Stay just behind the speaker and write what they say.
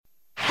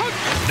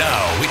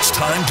Now it's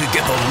time to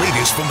get the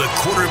latest from the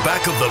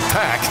quarterback of the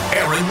pack,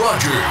 Aaron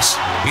Rodgers.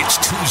 It's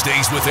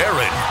Tuesdays with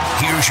Aaron.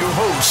 Here's your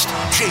host,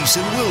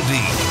 Jason Wilde.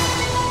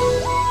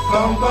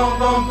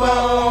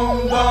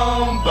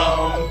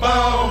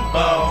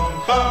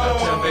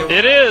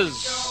 It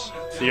is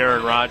the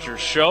Aaron Rodgers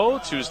Show,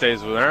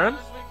 Tuesdays with Aaron.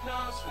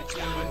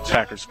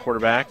 Packers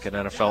quarterback and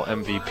NFL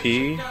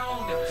MVP,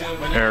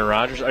 Aaron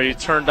Rodgers. Are you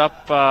turned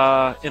up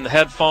in the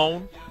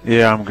headphone?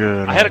 Yeah, I'm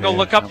good. I had to go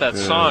look up that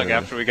song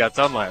after we got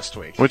done last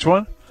week. Which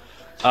one?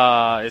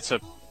 It's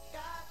a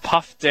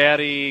Puff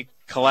Daddy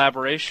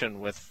collaboration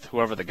with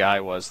whoever the guy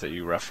was that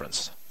you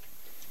referenced.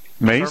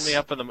 Mace? Turn me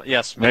up in the...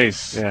 Yes,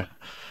 Mace, yeah.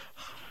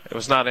 It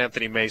was not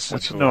Anthony Mason.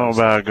 What you know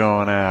about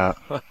going out?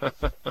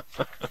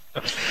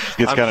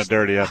 Gets kind of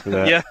dirty after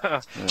that.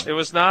 Yeah, it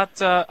was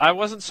not... I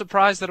wasn't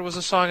surprised that it was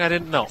a song I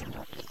didn't know.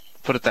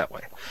 Put it that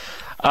way.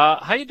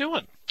 How you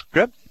doing?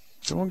 Good.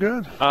 Doing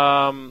good.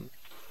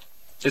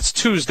 It's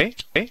Tuesday.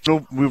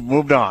 So we've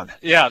moved on.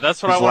 Yeah,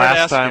 that's what I wanted to ask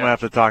last time you. I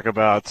have to talk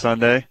about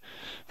Sunday,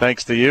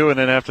 thanks to you, and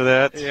then after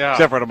that,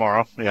 except for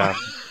tomorrow, yeah.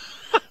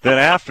 Then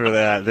after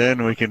that,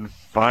 then we can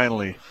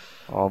finally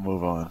all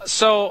move on.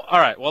 So, all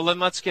right, well, then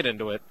let's get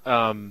into it.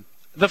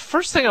 The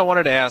first thing I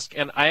wanted to ask,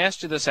 and I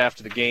asked you this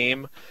after the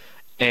game,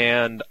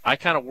 and I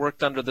kind of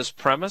worked under this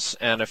premise,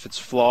 and if it's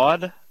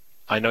flawed,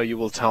 I know you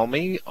will tell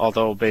me,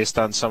 although based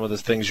on some of the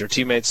things your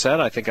teammates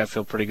said, I think I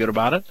feel pretty good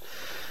about it.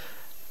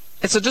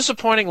 It's a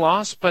disappointing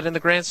loss, but in the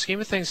grand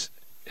scheme of things,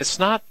 it's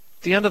not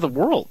the end of the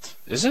world,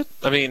 is it?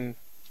 I mean,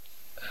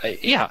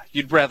 yeah,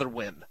 you'd rather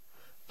win,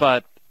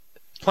 but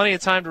plenty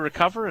of time to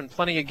recover and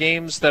plenty of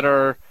games that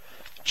are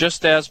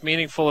just as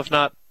meaningful, if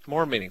not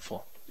more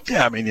meaningful.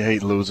 Yeah, I mean, you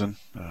hate losing.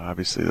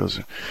 Obviously, those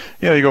are,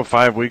 you go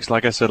 5 weeks,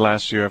 like I said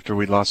last year after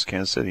we lost to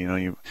Kansas City.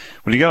 When you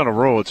get on a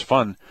roll, it's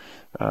fun.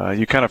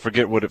 You kind of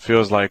forget what it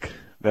feels like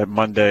that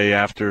Monday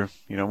after,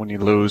 when you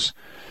lose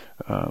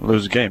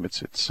a game.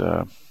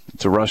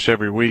 It's a rush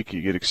every week.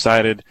 You get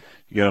excited.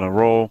 You get on a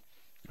roll.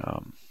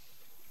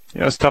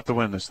 It's tough to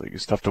win this league.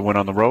 It's tough to win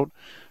on the road.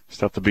 It's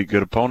tough to beat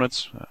good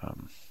opponents.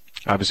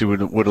 Obviously, we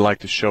would have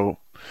liked to show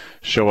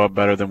up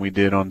better than we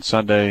did on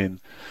Sunday,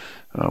 and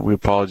we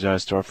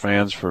apologize to our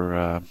fans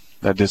for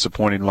that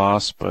disappointing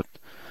loss. But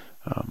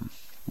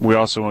we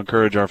also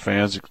encourage our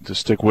fans to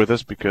stick with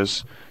us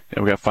because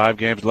we got 5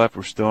 games left.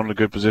 We're still in a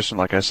good position.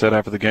 Like I said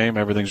after the game,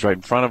 everything's right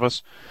in front of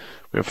us.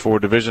 We have 4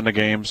 division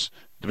games.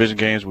 We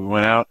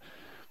went out.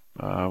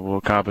 We'll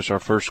accomplish our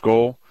first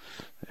goal,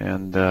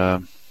 and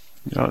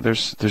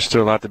there's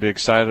still a lot to be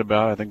excited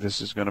about. I think this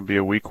is going to be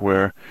a week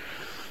where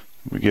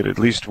we get at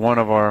least one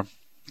of our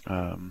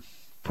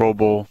Pro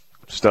Bowl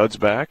studs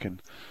back,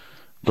 and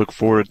look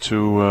forward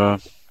to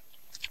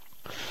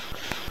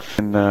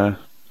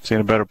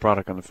seeing a better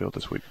product on the field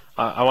this week.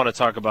 I want to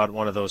talk about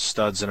one of those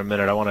studs in a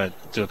minute. I want to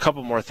do a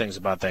couple more things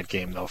about that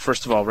game, though.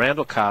 First of all,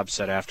 Randall Cobb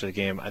said after the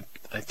game, I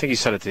think he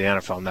said it to the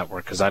NFL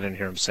Network because I didn't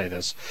hear him say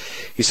this.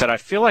 He said, I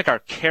feel like our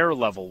care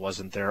level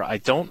wasn't there. I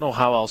don't know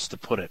how else to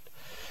put it.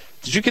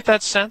 Did you get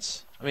that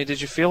sense? I mean,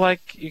 did you feel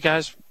like you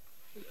guys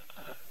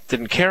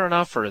didn't care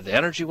enough or the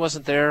energy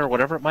wasn't there or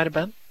whatever it might have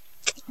been?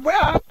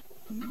 Well,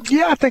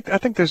 yeah, I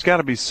think there's got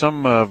to be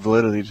some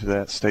validity to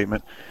that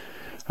statement.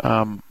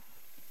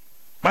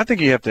 I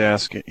think you have to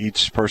ask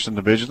each person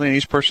individually, and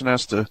each person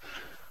has to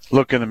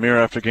look in the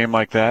mirror after a game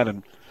like that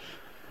and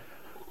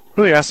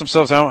really ask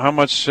themselves how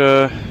much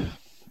how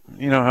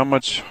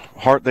much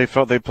heart they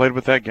felt they played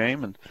with that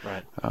game. And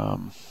right.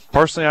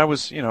 Personally, I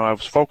was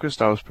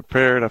focused, I was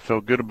prepared, I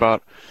felt good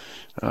about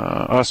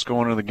us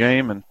going into the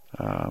game, and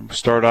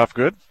started off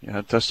good. Had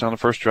a touchdown the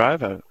first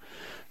drive,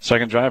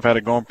 second drive had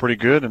it going pretty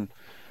good, and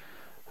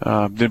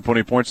didn't put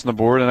any points on the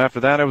board. And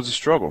after that, it was a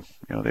struggle.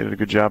 They did a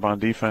good job on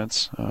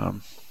defense.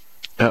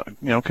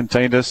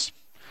 Contained us,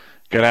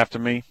 got after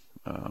me,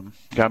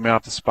 got me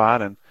off the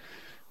spot, and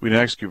we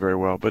didn't execute very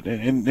well. But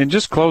in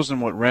just closing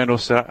what Randall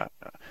said,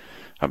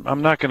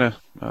 I'm not gonna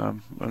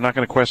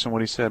question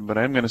what he said, but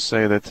I'm gonna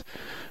say that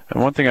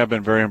one thing I've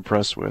been very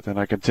impressed with, and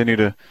I continue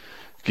to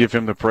give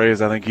him the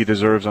praise I think he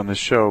deserves on this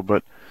show.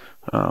 But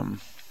I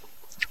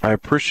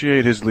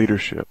appreciate his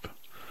leadership.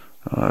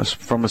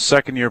 From a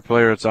second-year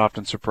player, it's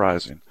often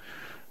surprising.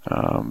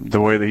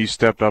 The way that he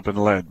stepped up and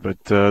led,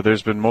 but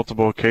there's been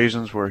multiple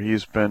occasions where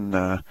he's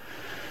been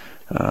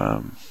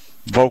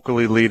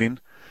vocally leading.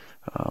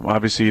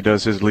 Obviously, he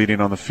does his leading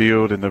on the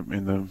field in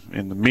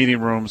the meeting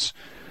rooms.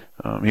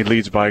 He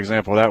leads by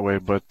example that way.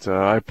 But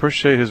I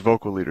appreciate his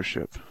vocal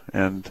leadership,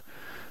 and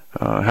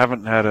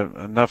haven't had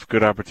enough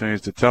good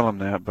opportunities to tell him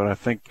that. But I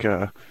think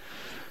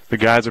the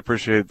guys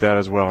appreciate that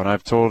as well. And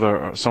I've told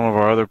some of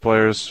our other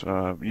players,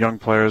 young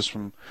players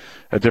from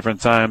at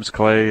different times,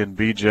 Clay and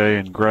BJ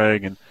and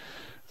Greg, and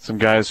some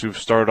guys who've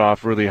started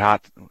off really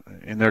hot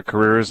in their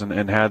careers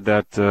and had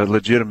that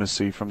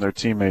legitimacy from their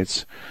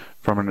teammates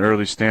from an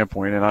early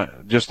standpoint.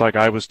 And just like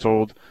I was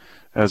told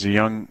as a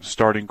young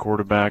starting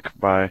quarterback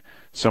by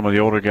some of the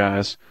older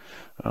guys,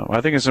 I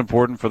think it's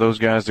important for those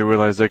guys to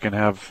realize they can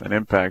have an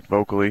impact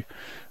vocally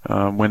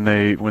when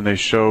they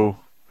show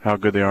how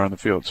good they are on the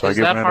field. So is I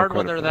give that Randall hard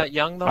when credit they're for that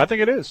young, though? I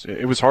think it is.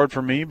 It was hard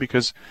for me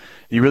because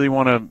you really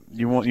want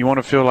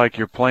to feel like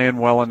you're playing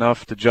well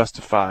enough to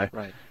justify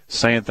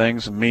saying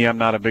things. And me, I'm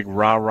not a big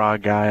rah-rah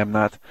guy. I'm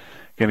not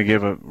going to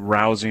give a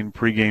rousing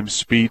pregame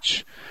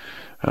speech,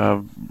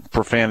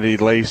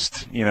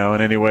 profanity-laced,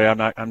 in any way.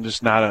 I'm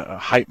just not a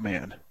hype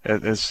man.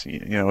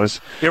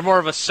 You're more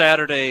of a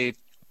Saturday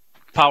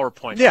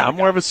PowerPoint. Yeah, I'm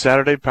more of a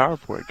Saturday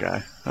PowerPoint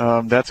guy.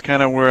 That's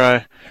kind of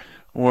where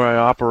I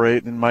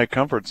operate in my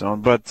comfort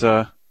zone. But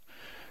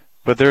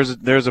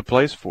there's a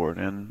place for it,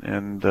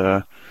 and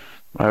I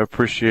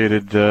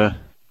appreciated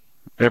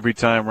every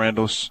time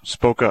Randall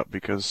spoke up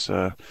because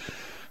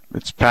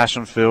it's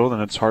passion-filled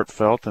and it's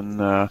heartfelt,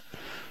 and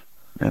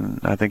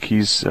I think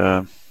he's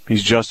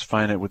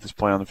justifying it with his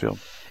play on the field.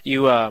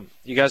 You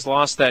guys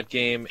lost that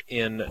game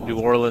in New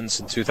Orleans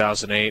in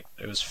 2008.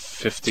 It was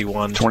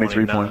 51-29.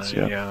 23 points,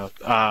 yeah.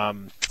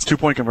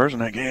 2-point conversion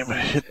that game.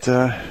 I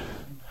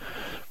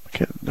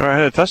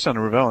had a touchdown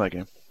to Ravel in that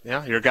game.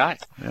 Yeah, your guy.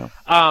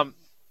 Yeah.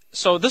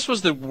 So this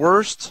was the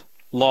worst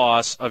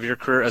loss of your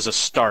career as a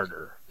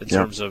starter in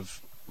terms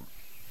of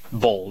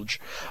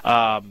bulge.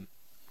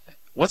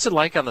 What's it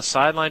like on the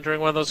sideline during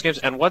one of those games?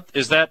 And what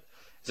is that?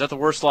 Is that the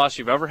worst loss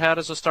you've ever had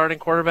as a starting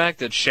quarterback?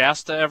 Did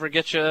Shasta ever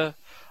get you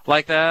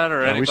like that,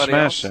 or anybody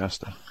else? We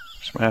smashed Shasta.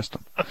 Smashed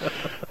him.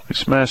 We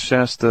smashed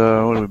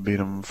Shasta. What did we beat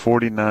him?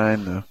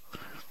 49-21.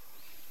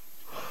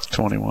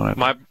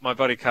 My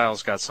buddy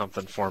Kyle's got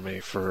something for me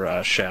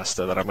for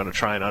Shasta that I'm going to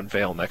try and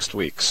unveil next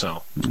week.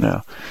 So.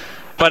 No.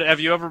 But have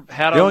you ever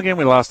had the only game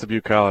we lost to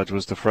Butte College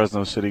was to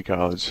Fresno City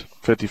College,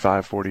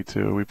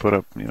 55-42. We put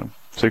up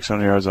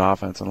 600 yards of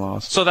offense and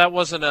lost. So that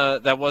wasn't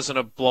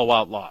a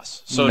blowout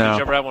loss. So no. Did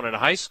you ever have one in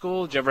high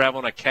school? Did you ever have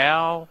one at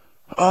Cal?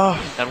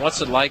 And what's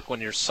it like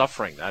when you're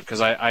suffering that? Because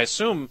I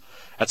assume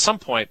at some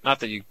point, not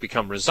that you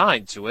become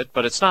resigned to it,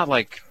 but it's not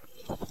like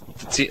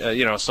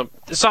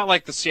it's not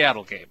like the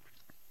Seattle game,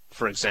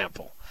 for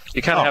example.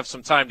 You kind of have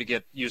some time to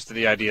get used to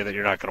the idea that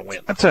you're not going to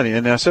win. I'm telling you,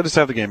 and I said this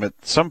after the game, at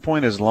some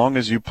point, as long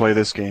as you play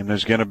this game,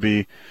 there's going to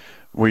be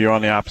where you're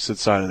on the opposite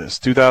side of this.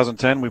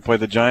 2010, we played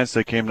the Giants.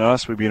 They came to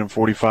us. We beat them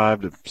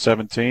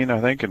 45-17,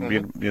 I think, and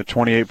beat a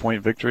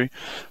 28-point victory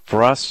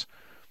for us.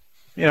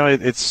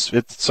 It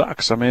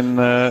sucks. I mean,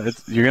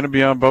 you're going to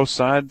be on both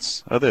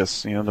sides of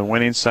this. The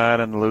winning side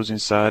and the losing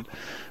side.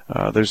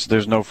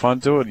 There's no fun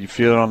to it. You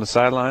feel it on the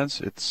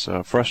sidelines. It's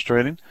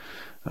frustrating.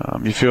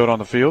 You feel it on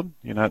the field.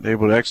 You're not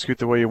able to execute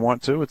the way you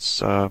want to.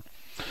 It's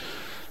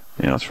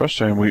it's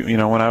frustrating.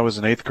 When I was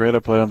in 8th grade, I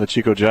played on the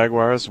Chico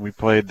Jaguars, and we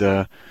played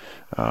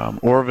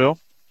Oroville.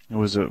 It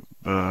was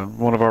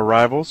one of our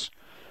rivals,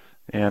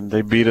 and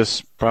they beat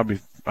us probably,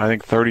 I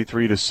think,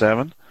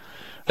 33-7.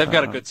 They've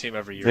got a good team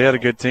every year. They had a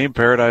good team.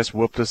 Paradise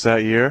whooped us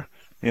that year.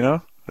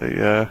 It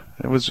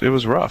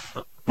was rough.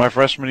 My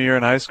freshman year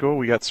in high school,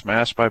 we got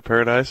smashed by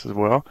Paradise as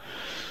well.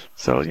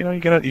 So you're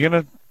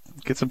gonna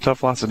get some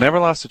tough losses. Never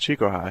lost to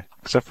Chico High,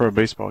 except for a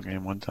baseball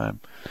game one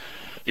time.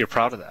 You're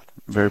proud of that.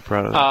 Very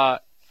proud of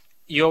that.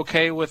 You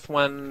okay with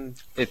when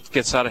it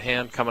gets out of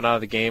hand coming out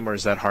of the game, or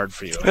is that hard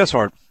for you? That's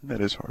hard.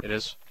 That is hard. It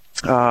is?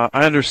 I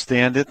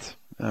understand it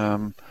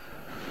on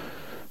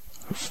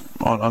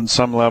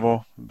some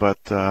level, but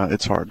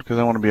it's hard because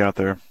I want to be out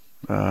there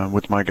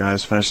with my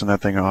guys finishing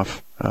that thing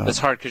off. It's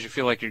hard because you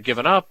feel like you're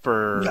giving up,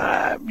 or?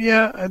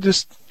 Yeah,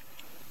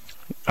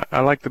 I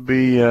like to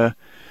be,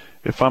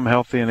 if I'm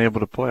healthy and able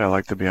to play, I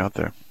like to be out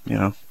there,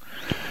 I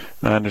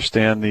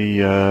understand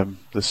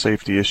the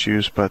safety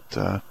issues, but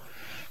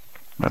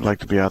I'd like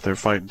to be out there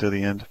fighting to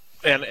the end.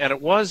 And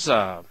it was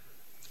a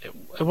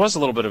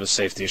little bit of a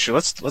safety issue.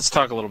 Let's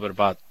talk a little bit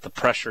about the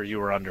pressure you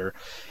were under.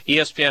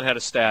 ESPN had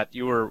a stat.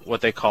 You were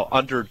what they call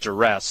under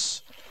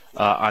duress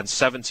on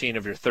 17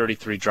 of your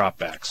 33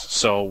 dropbacks.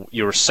 So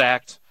you were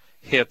sacked,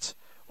 hit,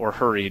 or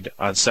hurried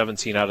on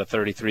 17 out of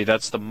 33.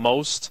 That's the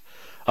most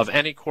of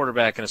any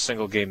quarterback in a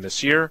single game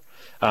this year.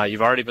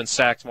 You've already been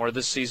sacked more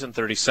this season,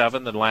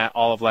 37, than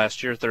all of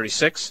last year,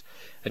 36,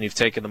 and you've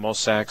taken the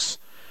most sacks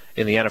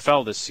in the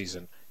NFL this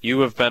season. You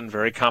have been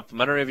very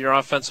complimentary of your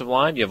offensive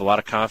line. You have a lot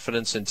of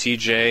confidence in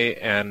TJ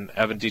and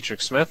Evan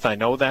Dietrich Smith. I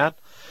know that.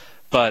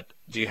 But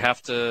do you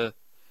have to,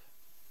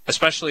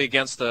 especially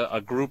against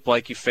a group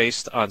like you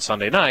faced on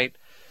Sunday night,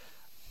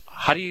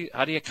 how do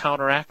you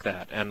counteract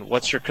that? And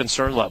what's your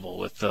concern level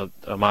with the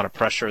amount of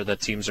pressure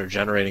that teams are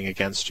generating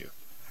against you?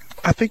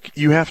 I think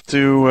you have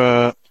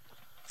to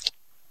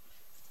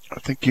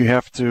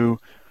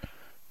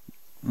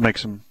make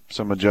some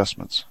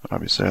adjustments.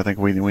 Obviously, I think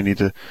we need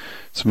to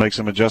make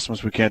some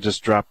adjustments. We can't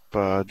just drop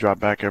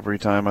back every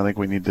time. I think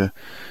we need to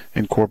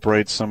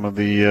incorporate some of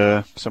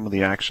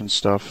the action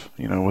stuff.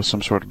 With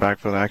some sort of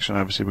backfield action.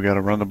 Obviously, we got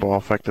to run the ball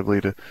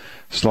effectively to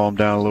slow them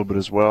down a little bit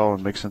as well,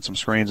 and mix in some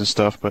screens and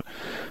stuff. But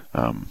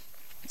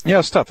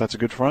it's tough. That's a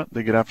good front.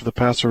 They get after the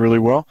passer really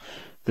well.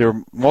 There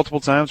were multiple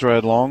times where I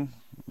had a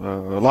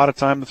lot of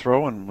time to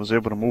throw and was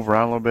able to move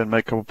around a little bit and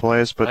make a couple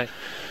plays, but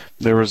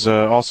there was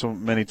also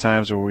many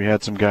times where we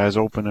had some guys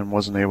open and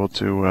wasn't able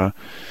to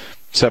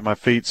set my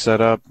feet, set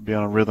up, be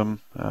on a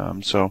rhythm.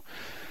 So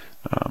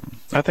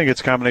I think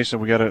it's a combination.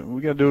 We got to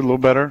do a little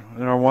better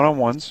in our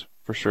one-on-ones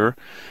for sure,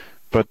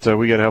 but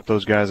we got to help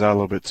those guys out a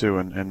little bit too,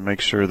 and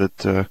make sure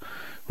that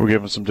we're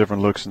giving some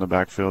different looks in the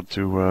backfield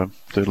to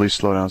at least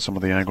slow down some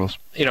of the angles.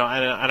 And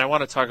I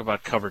want to talk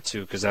about cover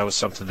two, because that was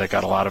something that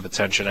got a lot of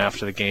attention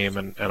after the game,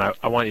 and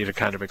I want you to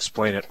kind of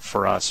explain it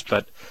for us.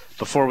 But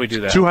before we do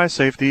that, 2 high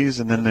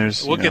safeties, and then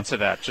there's we'll get to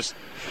that. Just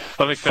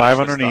let me finish 5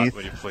 this underneath, thought,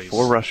 would you please?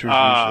 4 rushers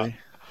usually.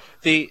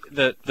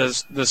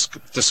 The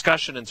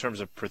discussion in terms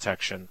of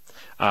protection,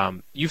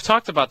 you've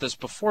talked about this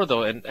before,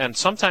 though, and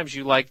sometimes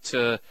you like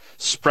to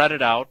spread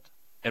it out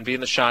and be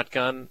in the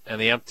shotgun and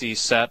the empty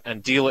set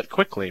and deal it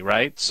quickly,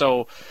 right?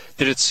 So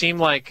did it seem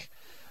like,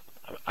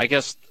 I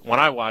guess when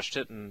I watched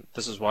it, and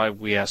this is why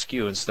we ask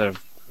you instead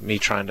of me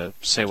trying to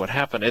say what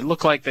happened, it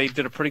looked like they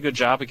did a pretty good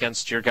job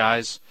against your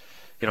guys,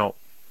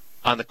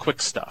 on the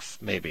quick stuff,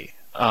 maybe.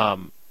 How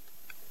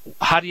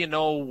do you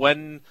know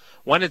when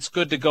it's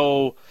good to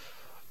go,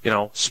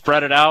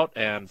 spread it out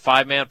and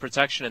 5-man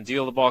protection and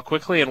deal the ball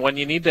quickly, and when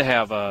you need to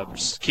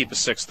keep a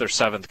 6th or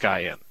 7th guy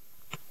in?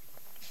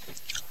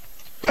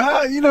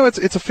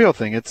 It's a feel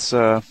thing. It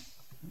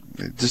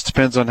just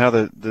depends on how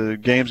the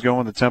game's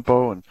going, the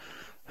tempo, and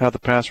how the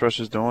pass rush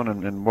is doing,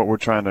 and what we're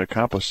trying to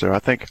accomplish there. I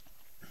think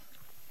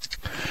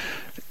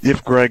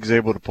if Greg's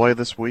able to play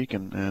this week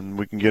and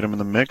we can get him in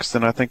the mix,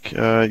 then I think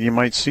you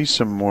might see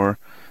some more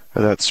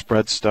of that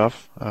spread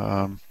stuff.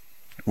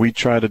 We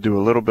try to do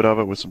a little bit of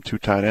it with some 2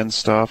 tight end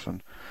stuff,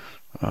 and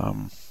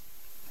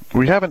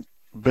we haven't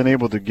been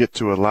able to get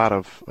to a lot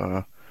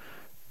of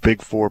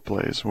big 4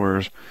 plays,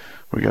 whereas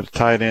we got a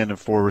tight end and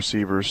 4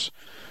 receivers.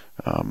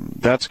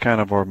 That's kind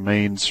of our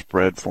main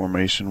spread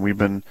formation. We've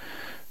been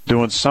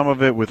doing some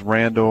of it with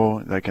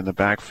Randall, like in the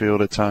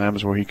backfield at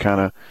times, where he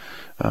kind of,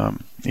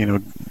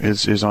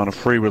 is on a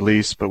free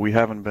release, but we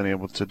haven't been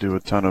able to do a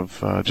ton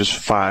of just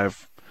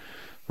 5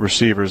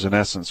 receivers in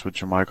essence with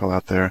Jermichael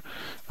out there.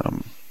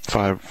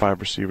 5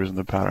 receivers in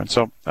the pattern.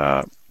 So,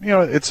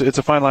 it's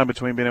a fine line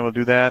between being able to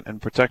do that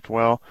and protect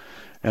well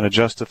and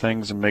adjust to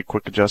things and make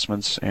quick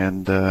adjustments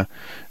and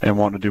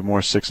want to do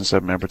more 6 and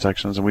 7 man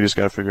protections, and we just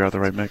got to figure out the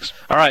right mix.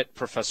 All right,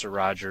 Professor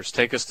Rogers,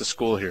 take us to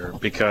school here,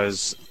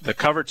 because the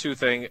cover 2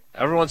 thing,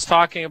 everyone's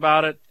talking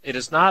about it.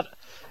 It's not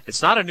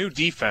a new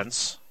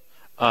defense,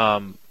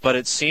 but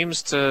it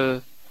seems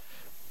to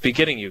be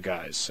getting you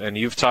guys, and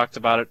you've talked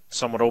about it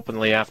somewhat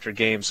openly after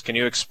games. Can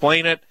you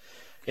explain it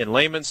in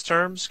layman's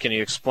terms? Can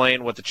you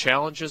explain what the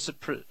challenges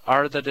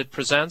are that it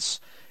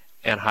presents,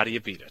 and how do you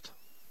beat it?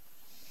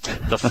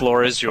 The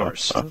floor is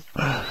yours.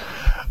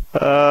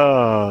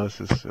 Oh, this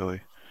is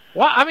silly.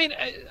 Well, I mean,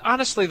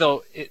 honestly,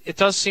 though, it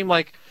does seem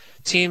like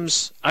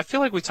teams, I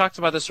feel like we talked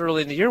about this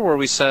early in the year where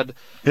we said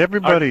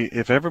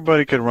if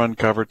everybody could run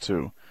cover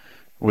 2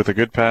 with a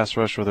good pass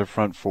rush with their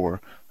front 4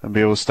 and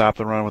be able to stop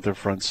the run with their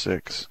front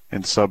 6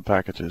 in sub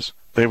packages,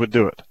 they would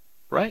do it.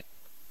 Right.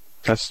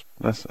 That's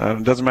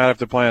it doesn't matter if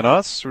they're playing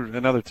us or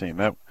another team.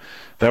 That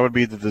would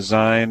be the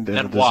designed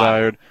and the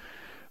desired,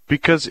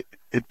 because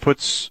it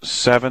puts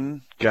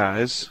 7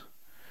 guys,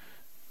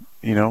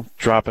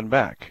 dropping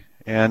back,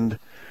 and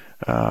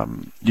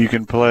you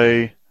can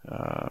play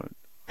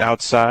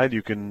outside.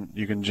 You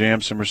can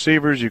jam some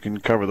receivers. You can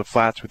cover the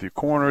flats with your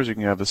corners. You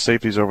can have the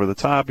safeties over the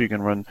top. You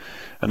can run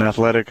an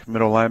athletic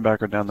middle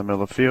linebacker down the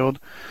middle of the field,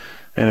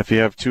 and if you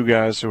have 2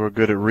 guys who are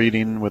good at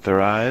reading with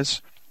their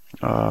eyes,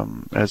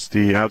 as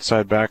the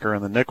outside backer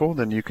and the nickel,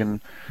 then you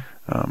can,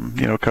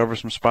 cover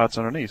some spots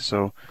underneath.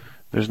 So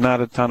there's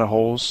not a ton of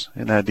holes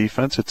in that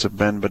defense. It's a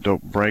bend but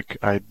don't break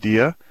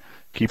idea,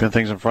 keeping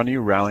things in front of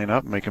you, rallying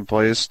up, making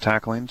plays,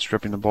 tackling,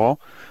 stripping the ball,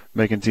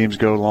 making teams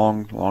go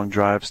long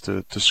drives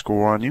to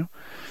score on you.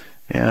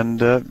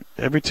 And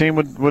every team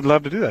would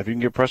love to do that if you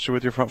can get pressure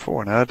with your front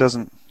 4. Now that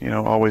doesn't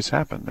always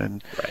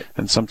happen,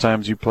 and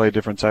sometimes you play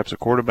different types of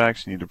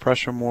quarterbacks. You need to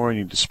pressure more.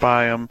 You need to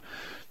spy them.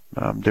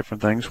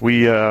 Different things.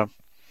 We're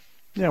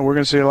going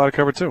to see a lot of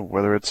cover 2,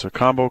 whether it's a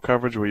combo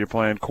coverage where you're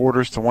playing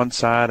quarters to one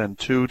side and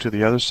 2 to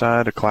the other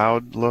side, a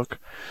cloud look,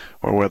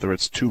 or whether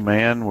it's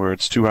 2-man where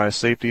it's 2 high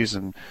safeties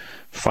and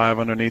 5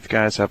 underneath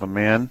guys have a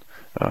man,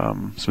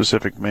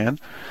 specific man,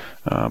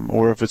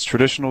 or if it's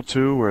traditional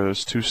 2 where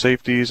there's 2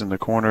 safeties and the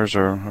corners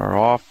are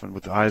off and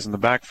with the eyes in the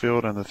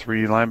backfield and the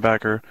 3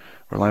 linebacker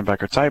or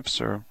linebacker types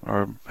or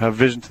have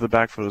vision to the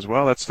backfield as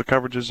well. That's the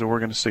coverages that we're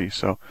going to see.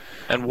 So,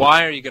 and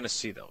why are you going to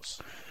see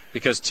those?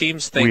 Because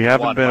teams think we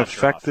haven't been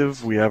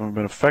effective. We haven't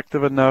been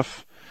effective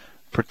enough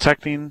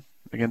protecting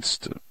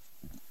against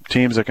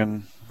teams that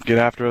can get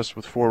after us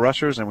with 4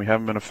 rushers, and we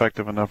haven't been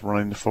effective enough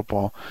running the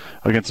football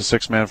against a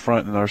 6-man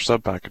front in our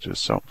sub packages.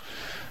 So,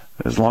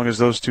 as long as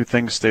those 2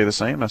 things stay the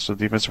same, that's the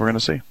defense we're going to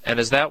see. And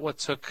is that what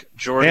took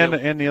Jordy?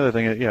 And the other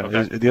thing,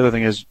 the other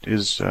thing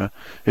is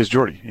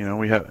Jordy.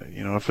 We have,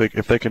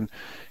 if they can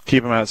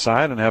keep him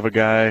outside and have a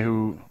guy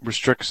who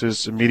restricts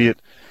his immediate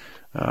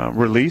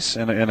release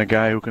and a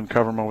guy who can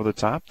cover him over the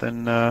top,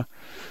 then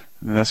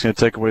that's going to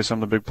take away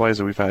some of the big plays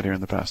that we've had here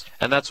in the past.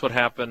 And that's what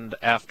happened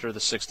after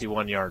the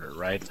 61-yarder,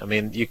 right? I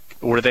mean,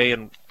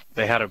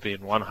 they had to be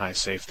in 1 high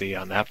safety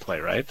on that play,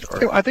 right?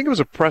 I think it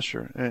was a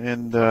pressure,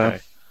 and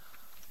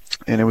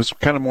and it was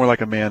kind of more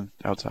like a man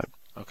outside.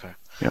 Okay.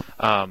 Yep.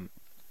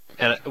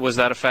 And was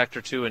that a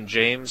factor too in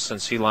James,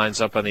 since he lines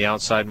up on the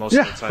outside most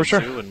of the time for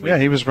sure. too?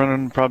 And he was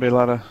running probably a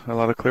lot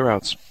of clear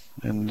outs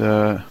and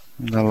not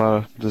a lot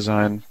of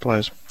design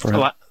plays for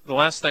him. The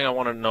last thing I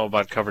want to know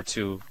about cover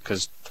two,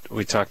 because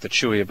we talked to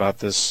Chewy about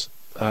this,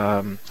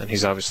 and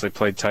he's obviously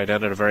played tight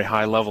end at a very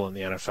high level in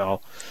the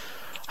NFL.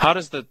 How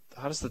does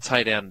the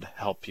tight end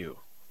help you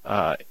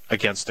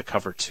against a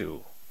cover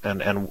two,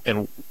 and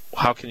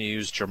how can you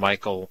use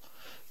Jermichael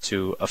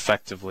to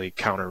effectively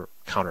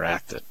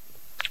counteract it?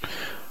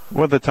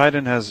 Well, the tight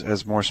end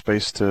has more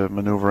space to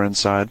maneuver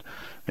inside,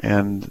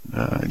 and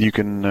you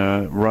can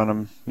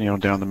run him,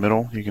 down the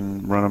middle. You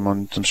can run him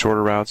on some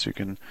shorter routes. You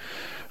can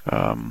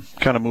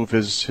kind of move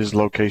his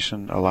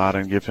location a lot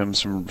and give him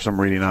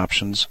some reading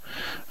options.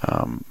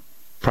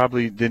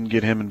 Probably didn't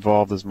get him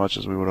involved as much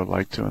as we would have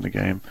liked to in the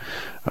game.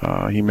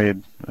 He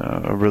made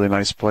a really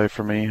nice play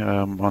for me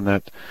on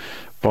that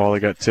ball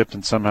that got tipped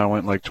and somehow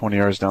went like 20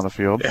 yards down the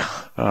field.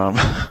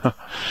 Yeah.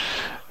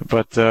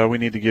 But we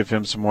need to give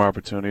him some more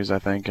opportunities, I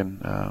think,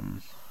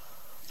 and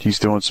he's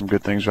doing some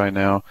good things right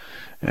now.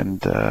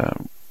 And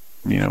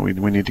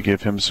we need to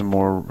give him some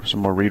more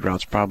read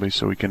routes probably,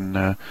 so we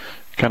can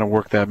kind of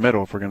work that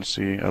middle if we're going to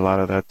see a lot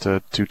of that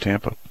to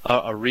Tampa.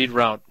 A read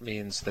route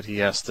means that he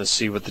has to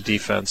see what the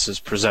defense is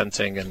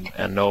presenting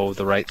and know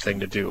the right thing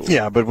to do.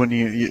 Yeah, but when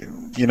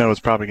you know it's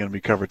probably going to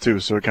be cover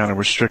two, so it kind of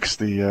restricts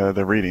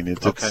the reading.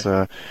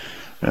 Okay.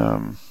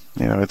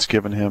 It's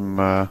given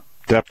him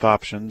depth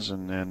options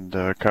and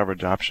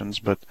coverage options,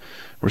 but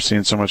we're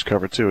seeing so much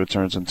cover two, it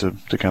turns into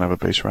kind of a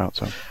base route.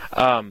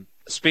 So.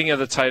 Speaking of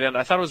the tight end,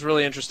 I thought it was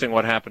really interesting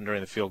what happened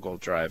during the field goal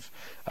drive.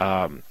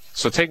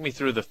 So take me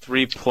through the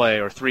three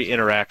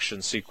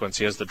interaction sequence.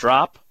 He has the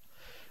drop,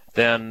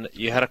 then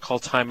you had to call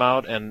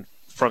timeout, and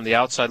from the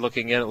outside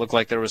looking in, it looked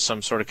like there was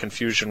some sort of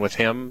confusion with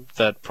him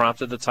that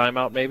prompted the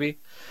timeout maybe.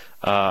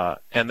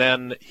 And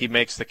then he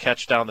makes the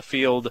catch down the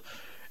field,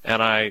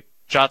 and I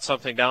jot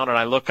something down, and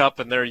I look up,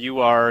 and there you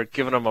are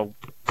giving him a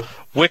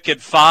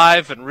wicked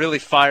five and really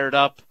fired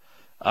up.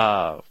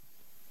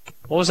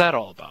 What was that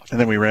all about? And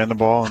then we ran the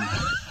ball and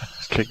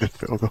kicked the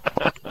field goal.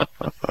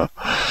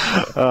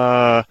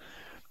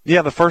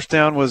 Yeah, the first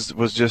down was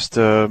just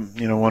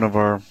one of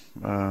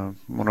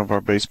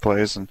our base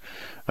plays, and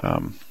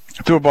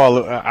threw a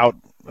ball out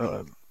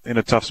in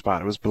a tough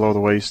spot. It was below the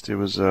waist. It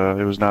was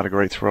not a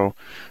great throw.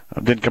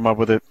 Didn't come up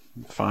with it.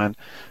 Fine.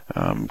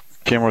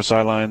 Camera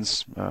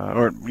sidelines,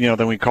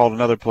 then we called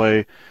another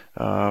play.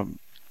 There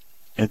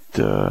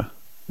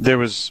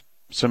was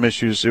some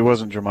issues. It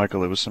wasn't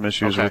Jermichael. It was some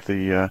issues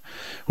Okay.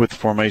 with the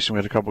formation. We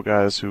had a couple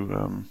guys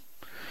who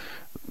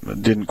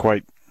didn't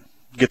quite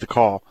get the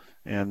call,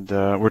 and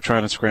we're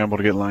trying to scramble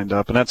to get lined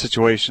up. In that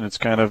situation, it's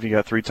kind of, you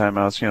got three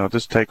timeouts.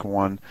 Just take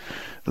one.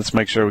 Let's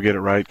make sure we get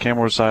it right.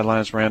 Camera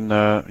sidelines ran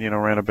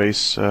a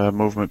base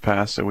movement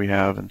pass that we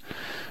have,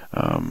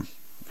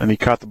 and he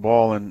caught the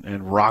ball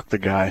and rocked the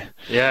guy.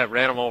 Yeah,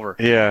 ran him over.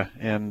 Yeah,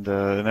 and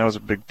that was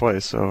a big play.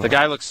 So the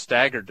guy looked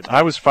staggered to me.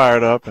 I was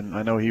fired up, and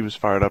I know he was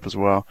fired up as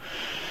well.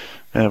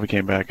 And we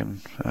came back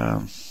and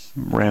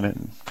ran it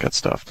and got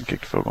stuffed and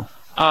kicked a field goal.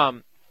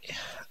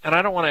 And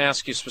I don't want to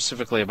ask you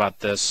specifically about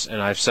this,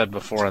 and I've said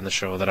before on the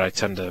show that I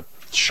tend to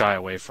shy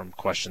away from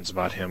questions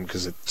about him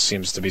because it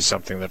seems to be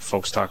something that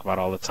folks talk about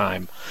all the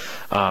time.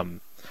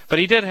 But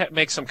he did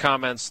make some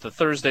comments the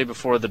Thursday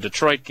before the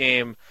Detroit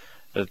game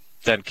that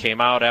then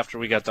came out after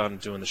we got done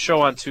doing the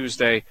show on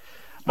Tuesday.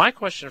 My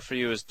question for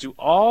you is, do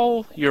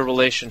all your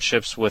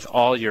relationships with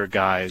all your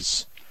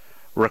guys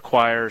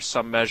require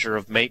some measure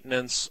of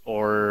maintenance,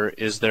 or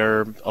is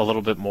there a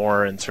little bit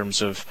more in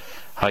terms of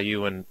how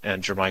you and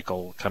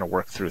Jermichael kind of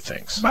work through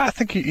things? I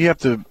think you have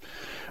to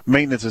 –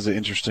 maintenance is an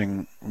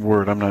interesting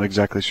word. I'm not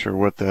exactly sure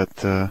what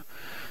that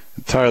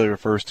entirely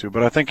refers to.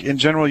 But I think in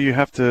general you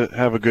have to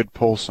have a good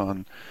pulse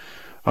on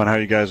how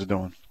you guys are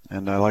doing.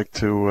 And I like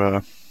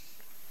to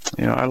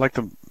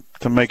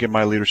to make it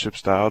my leadership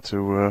style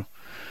to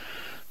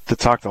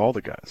talk to all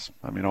the guys.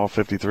 I mean, all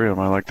 53 of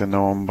them. I like to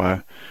know them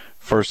by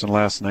first and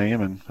last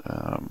name, and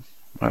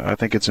I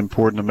think it's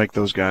important to make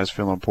those guys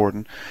feel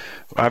important.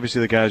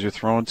 Obviously, the guys you're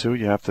throwing to,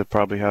 you have to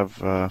probably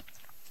have a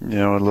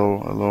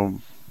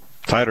little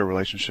tighter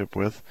relationship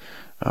with.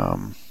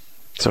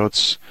 So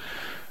it's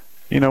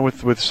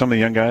with some of the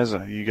young guys,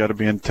 you got to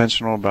be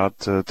intentional about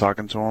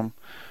talking to them.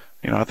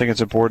 I think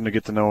it's important to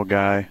get to know a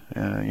guy,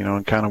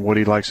 and kind of what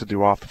he likes to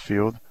do off the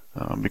field.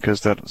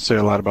 Because that say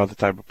a lot about the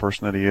type of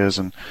person that he is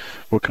and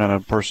what kind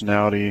of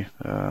personality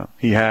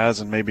he has,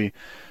 and maybe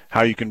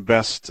how you can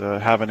best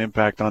have an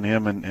impact on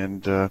him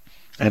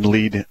and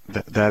lead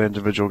that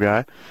individual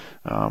guy.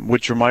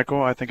 With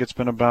Jermichael, I think it's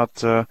been about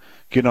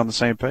getting on the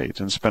same page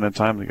and spending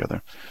time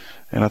together.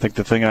 And I think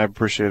the thing I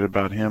appreciated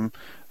about him,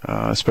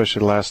 especially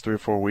the last 3 or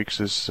 4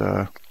 weeks, is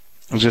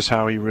just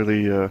how he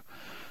really,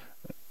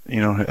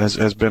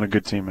 has been a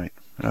good teammate.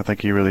 I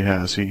think he really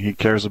has. He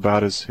cares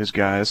about his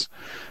guys.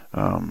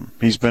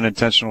 He's been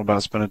intentional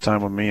about spending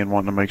time with me and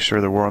wanting to make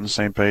sure that we're on the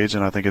same page,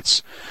 and I think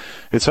it's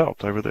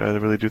helped. I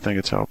really do think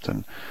it's helped,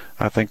 and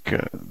I think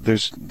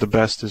the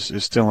best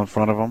is still in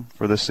front of him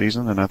for this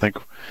season, and I think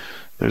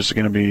there's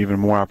going to be even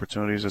more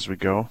opportunities as we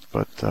go.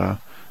 But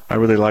I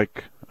really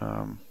like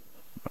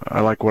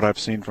what I've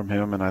seen from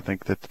him, and I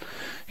think that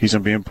he's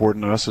going to be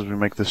important to us as we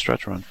make this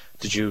stretch run.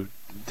 Did you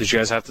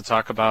guys have to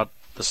talk about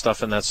the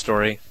stuff in that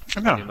story?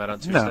 No, you met on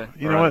Tuesday? No.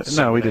 You know what?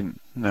 No, we didn't.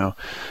 No.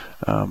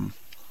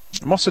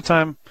 Most of the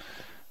time,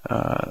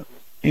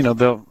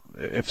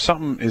 if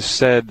something is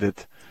said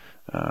that,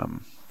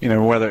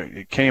 whether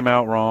it came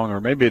out wrong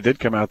or maybe it did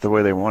come out the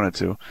way they wanted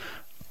to,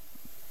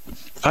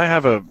 I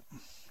have a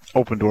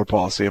open door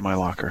policy in my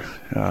locker.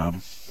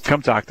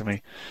 Come talk to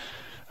me.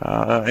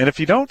 And if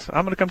you don't,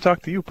 I'm going to come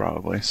talk to you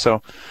probably.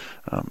 So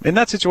in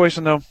that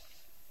situation, though,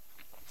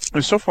 it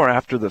was so far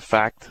after the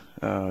fact.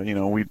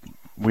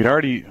 We'd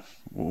already,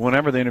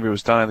 whenever the interview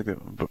was done, I think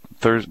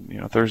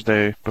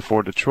Thursday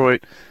before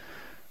Detroit,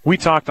 we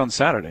talked on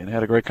Saturday and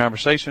had a great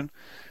conversation.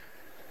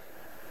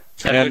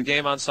 Had a good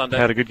game on Sunday.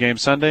 Had a good game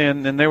Sunday,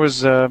 and there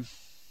was, there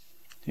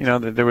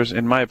was,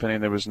 in my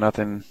opinion, there was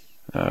nothing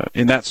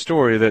in that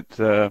story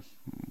that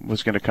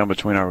was going to come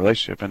between our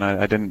relationship, and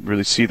I didn't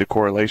really see the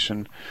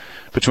correlation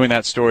between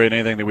that story and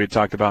anything that we had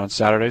talked about on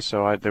Saturday.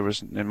 So there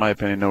was, in my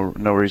opinion,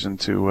 no reason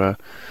to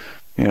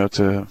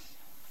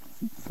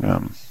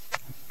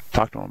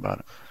talk to him about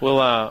it.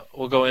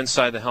 We'll go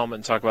inside the helmet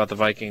and talk about the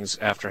Vikings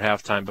after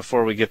halftime.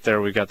 Before we get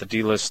there, we've got the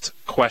D-list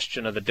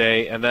question of the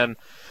day, and then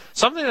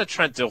something that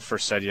Trent Dilfer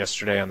said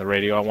yesterday on the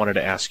radio I wanted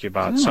to ask you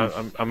about.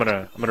 So I'm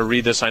gonna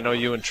read this. I know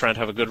you and Trent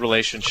have a good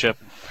relationship.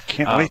 I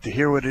can't wait to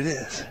hear what it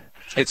is.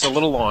 It's a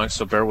little long,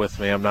 so bear with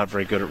me. I'm not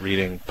very good at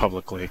reading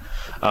publicly.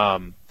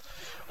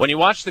 When you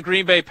watch the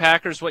Green Bay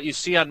Packers, what you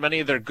see on many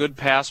of their good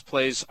pass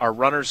plays are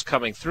runners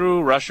coming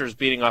through, rushers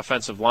beating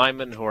offensive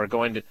linemen who are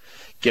going to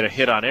get a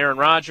hit on Aaron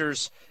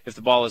Rodgers. If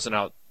the ball isn't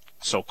out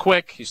so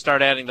quick, you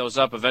start adding those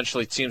up.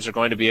 Eventually, teams are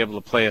going to be able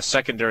to play a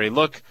secondary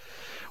look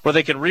where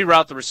they can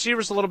reroute the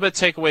receivers a little bit,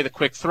 take away the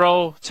quick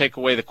throw, take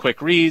away the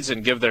quick reads,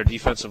 and give their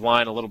defensive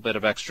line a little bit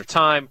of extra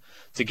time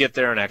to get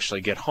there and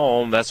actually get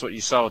home. That's what you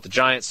saw with the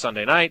Giants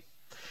Sunday night.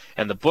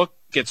 And the book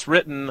gets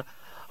written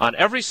on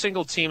every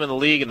single team in the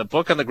league, and the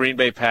book on the Green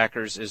Bay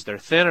Packers is they're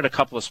thin at a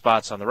couple of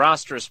spots on the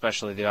roster,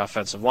 especially the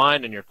offensive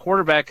line, and your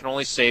quarterback can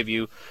only save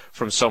you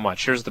from so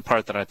much. Here's the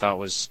part that I thought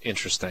was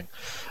interesting.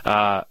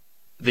 The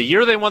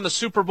year they won the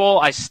Super Bowl,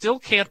 I still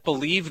can't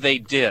believe they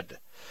did.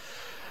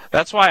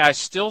 That's why I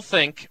still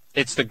think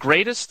it's the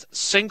greatest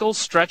single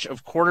stretch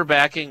of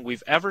quarterbacking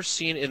we've ever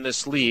seen in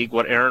this league,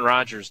 what Aaron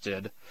Rodgers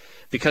did,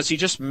 because he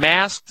just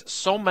masked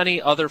so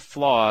many other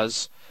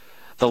flaws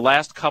the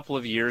last couple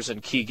of years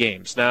in key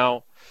games.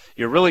 Now,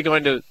 you're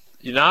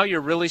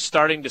really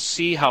starting to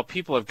see how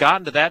people have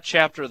gotten to that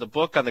chapter of the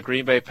book on the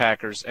Green Bay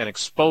Packers and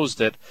exposed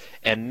it,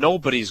 and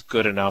nobody's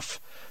good enough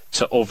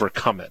to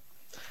overcome it.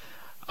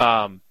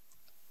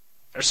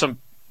 There's some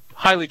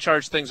highly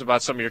charged things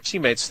about some of your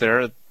teammates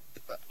there.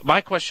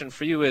 My question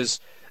for you is,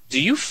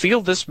 do you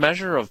feel this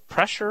measure of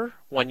pressure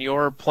when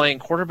you're playing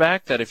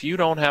quarterback, that if you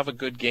don't have a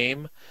good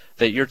game,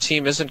 that your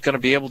team isn't going to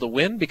be able to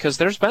win? Because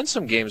there's been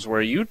some games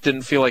where you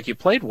didn't feel like you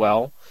played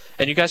well,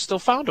 and you guys still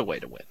found a way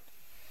to win.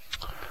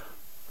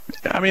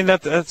 I mean,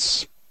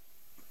 that's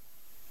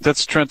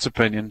Trent's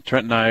opinion.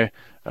 Trent and I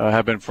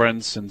have been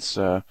friends since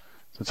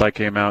I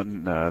came out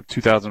in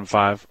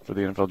 2005 for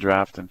the NFL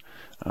draft, and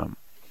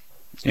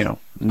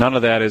none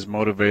of that is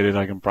motivated,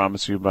 I can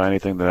promise you, by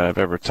anything that I've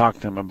ever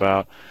talked to him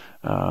about.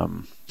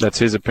 That's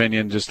his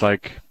opinion, just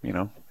like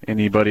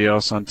anybody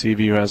else on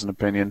TV who has an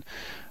opinion.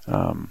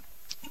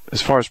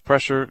 As far as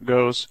pressure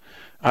goes,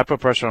 I put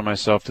pressure on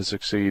myself to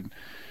succeed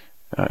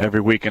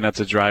every week, and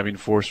that's a driving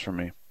force for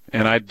me.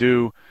 And I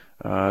do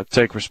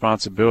take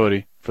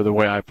responsibility for the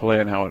way I play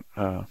and how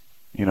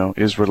it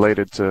is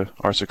related to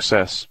our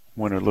success,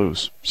 win or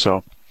lose.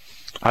 So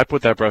I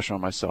put that pressure on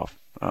myself.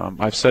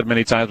 I've said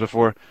many times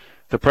before,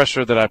 the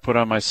pressure that I put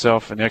on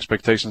myself and the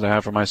expectations I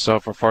have for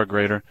myself are far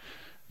greater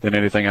than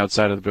anything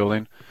outside of the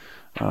building.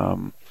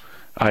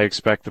 I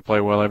expect to play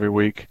well every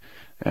week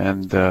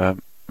and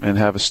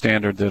have a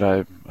standard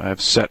that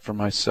I've set for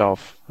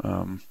myself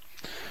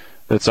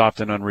that's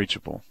often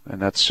unreachable. And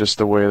that's just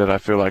the way that I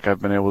feel like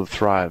I've been able to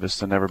thrive, is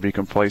to never be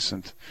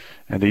complacent.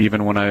 And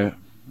even when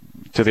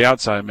to the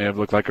outside, may have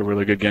looked like a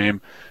really good game,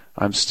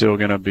 I'm still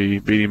going to be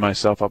beating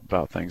myself up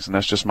about things. And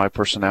that's just my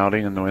personality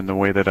and the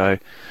way that I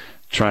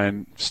try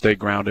and stay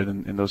grounded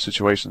in those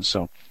situations.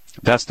 So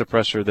that's the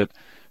pressure that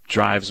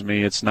drives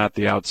me. It's not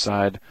the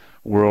outside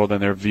world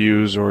and their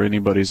views or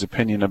anybody's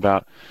opinion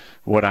about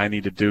what I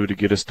need to do to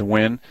get us to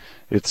win.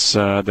 It's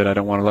that I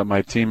don't want to let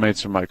my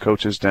teammates or my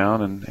coaches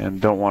down and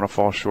don't want to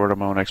fall short of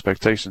my own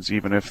expectations,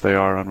 even if they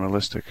are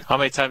unrealistic. How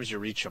many times did you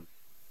reach them?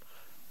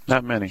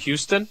 Not many.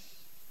 Houston?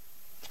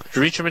 Did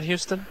you reach them in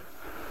Houston?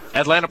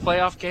 Atlanta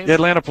playoff game? The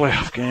Atlanta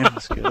playoff game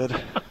was good.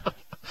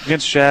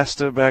 Against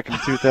Shasta back in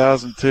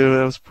 2002,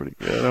 that was pretty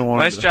good.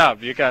 Nice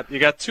job. You got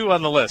two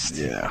on the list.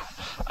 Yeah.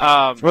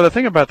 Well, the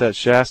thing about that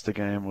Shasta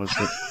game was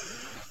that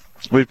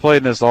we played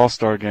in this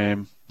All-Star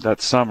game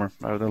that summer,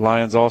 the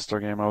Lions All-Star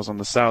game. I was on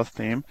the South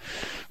team.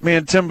 Me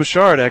and Tim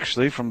Bouchard,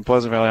 actually, from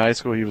Pleasant Valley High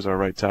School. He was our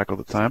right tackle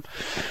at the time.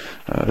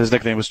 His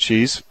nickname was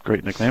Cheese.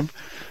 Great nickname.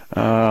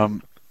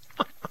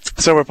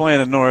 So we're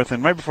playing in North,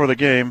 and right before the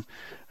game,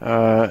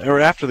 or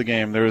after the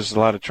game, there was a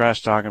lot of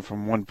trash talking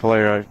from one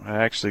player. I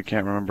actually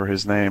can't remember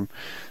his name.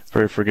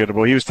 Very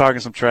forgettable. He was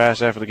talking some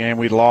trash after the game.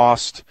 We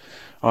lost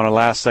on a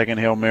last-second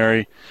Hail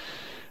Mary.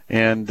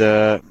 And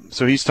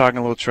so he's talking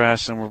a little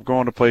trash, and we're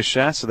going to play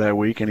Shasta that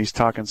week, and he's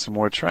talking some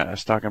more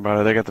trash, talking about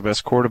how they got the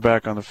best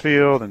quarterback on the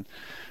field and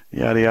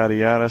yada, yada,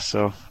 yada.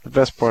 So the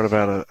best part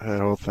about that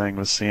whole thing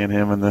was seeing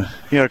him in the,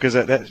 because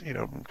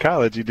in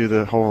college you do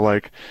the whole,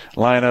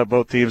 line up,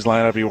 both teams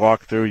line up, you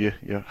walk through, you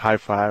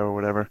high-five or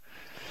whatever.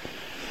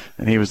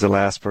 And he was the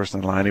last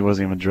person in line. He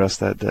wasn't even dressed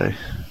that day.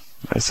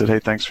 I said, hey,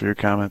 thanks for your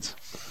comments.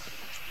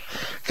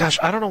 Gosh,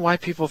 I don't know why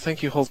people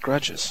think you hold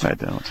grudges. I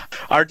don't.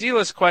 Our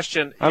D-list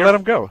question. I let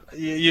him go.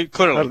 You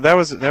clearly. That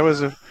was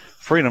a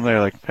freedom there.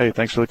 Like, hey,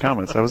 thanks for the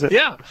comments. That was it.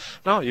 Yeah.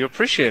 No, you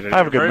appreciate it. I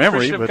have a good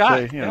memory,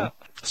 but Yeah.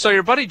 So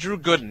your buddy Drew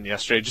Gooden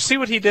yesterday. Did you see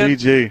what he did?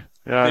 DG.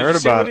 Yeah, I heard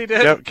about it.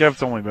 Kev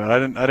told me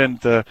about it. I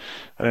didn't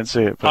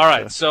see it. But, all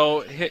right. So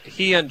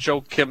he and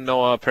Joe Kim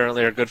Noah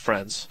apparently are good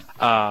friends,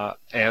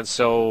 and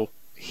so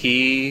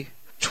he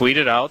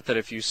tweeted out that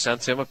if you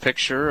sent him a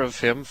picture of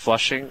him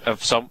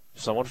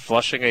someone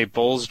flushing a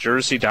Bulls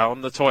jersey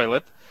down the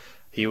toilet,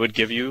 he would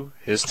give you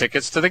his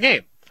tickets to the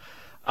game.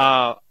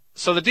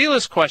 So the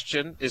D-list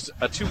question is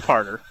a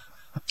two-parter.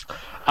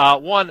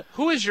 One,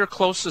 who is your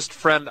closest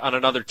friend on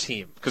another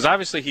team? Because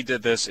obviously he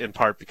did this in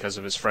part because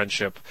of his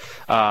friendship,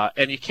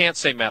 and you can't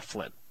say Matt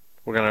Flynn.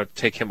 We're going to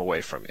take him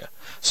away from you.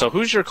 So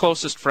who's your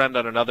closest friend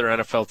on another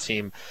NFL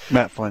team?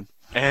 Matt Flynn.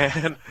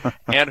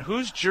 And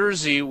whose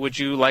jersey would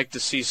you like to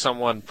see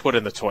someone put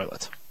in the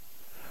toilet?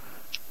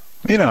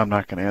 I'm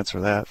not going to answer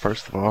that,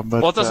 first of all.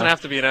 But, well, it doesn't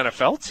have to be an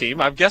NFL team.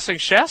 I'm guessing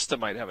Shasta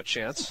might have a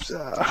chance.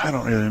 I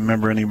don't really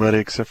remember anybody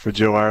except for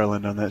Joe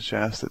Ireland on that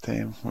Shasta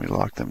team. We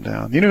locked them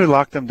down. You know who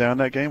locked them down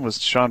that game was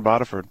Sean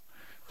Bodiford.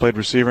 Played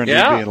receiver in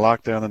DB and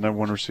locked down the number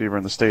one receiver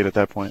in the state at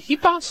that point. He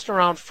bounced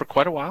around for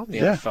quite a while in the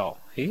NFL.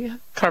 He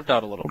carved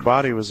out a little.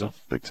 Body was a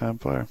big-time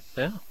player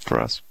for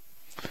us.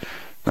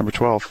 Number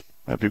 12.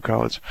 At Butte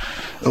College.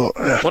 What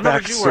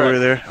number did you wear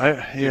there?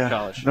 Butte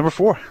College? Number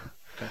 4.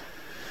 Okay.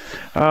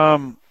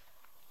 I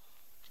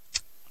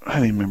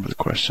didn't even remember the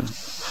question.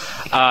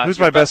 Who's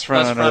my best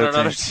friend on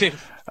another team?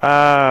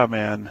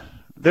 Man.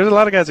 There's a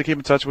lot of guys I keep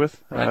in touch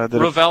with that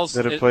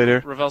have played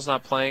here. Ravel's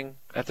not playing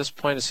at this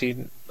point. Is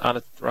he on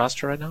a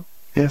roster right now?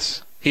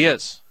 Yes. He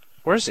is.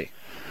 Where is he?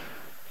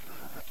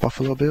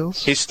 Buffalo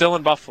Bills? He's still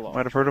in Buffalo.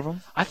 Might have heard of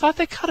him. I thought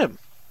they cut him.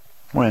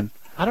 When?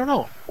 I don't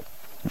know.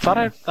 I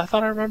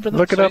thought I remember them.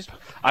 Look it up.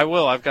 I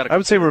will. I've got. I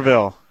would say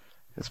Ravel.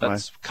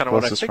 That's kind of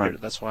what I figured. Friend.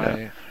 That's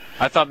why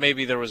I thought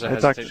maybe there was a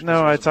hesitation.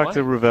 I talked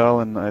to Ravel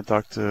and I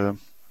talked to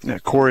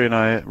Corey, and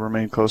I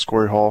remained close.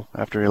 Corey Hall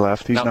after he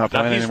left. He's not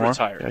playing anymore.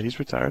 Retired. Yeah, he's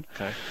retired.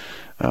 Okay.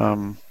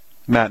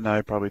 Matt and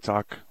I probably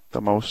talk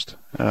the most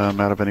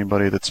out of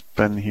anybody that's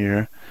been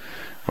here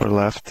or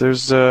left.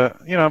 There's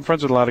I'm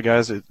friends with a lot of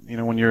guys that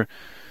when you're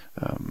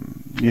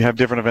you have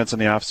different events in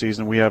the off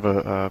season. We have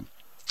an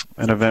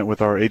event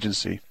with our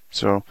agency.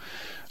 So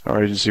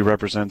our agency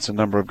represents a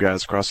number of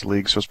guys across the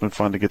league, so it's been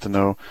fun to get to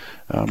know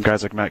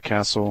guys like Matt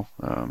Castle,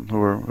 who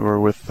are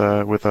with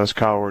us.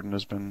 Kyle Orton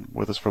has been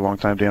with us for a long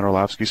time. Dan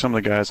Orlovsky, some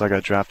of the guys I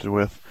got drafted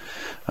with.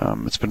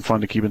 It's been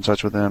fun to keep in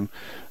touch with them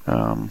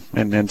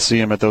and see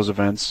them at those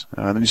events.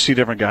 Then you see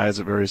different guys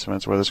at various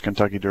events, whether it's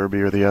Kentucky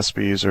Derby or the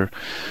ESPYs or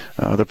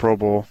the Pro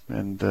Bowl,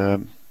 and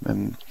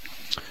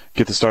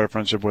get to start a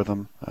friendship with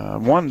them.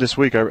 One this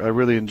week, I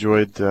really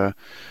enjoyed.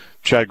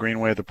 Chad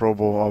Greenway at the Pro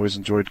Bowl. Always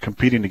enjoyed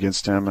competing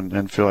against him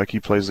and feel like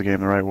he plays the game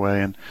the right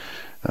way. And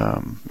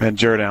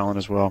Jared Allen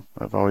as well.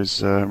 I've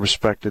always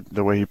respected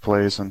the way he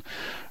plays and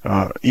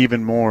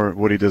even more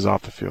what he does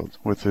off the field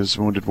with his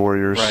Wounded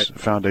Warriors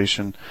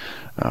Foundation.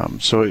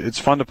 So it's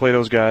fun to play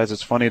those guys.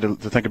 It's funny to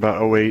think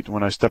about 08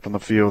 when I stepped on the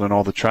field and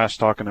all the trash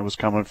talking that was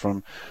coming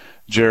from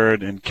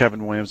Jared and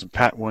Kevin Williams and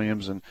Pat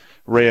Williams and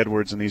Ray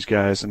Edwards and these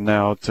guys, and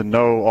now to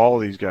know all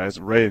of these guys,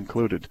 Ray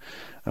included,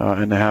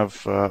 and to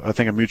have, I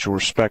think, a mutual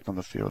respect on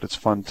the field. It's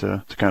fun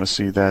to kind of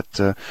see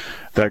that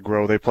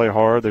grow. They play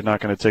hard. They're not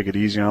going to take it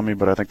easy on me,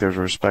 but I think there's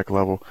a respect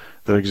level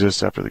that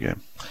exists after the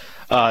game.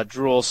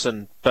 Drew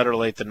Olson, better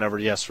late than never.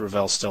 Yes,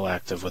 Ravel's still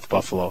active with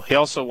Buffalo. He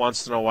also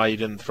wants to know why you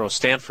didn't throw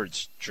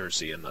Stanford's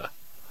jersey in the.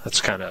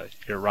 That's kind of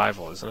your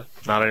rival, isn't it?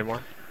 Not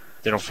anymore?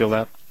 You don't feel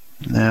that?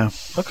 No.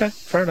 Okay,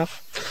 fair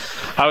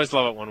enough. I always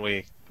love it when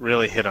we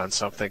really hit on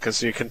something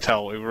because you can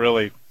tell we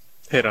really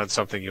hit on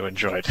something you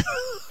enjoyed.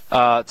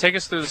 Take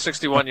us through the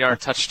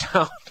 61-yard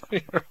touchdown.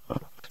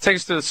 Take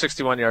us through the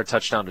 61-yard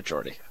touchdown to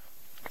Jordy.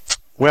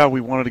 Well, we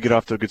wanted to get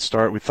off to a good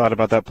start. We thought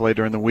about that play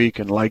during the week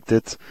and liked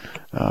it.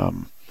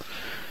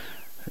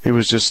 It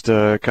was just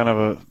kind of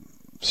a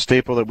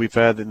staple that we've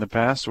had in the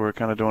past. We're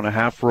kind of doing a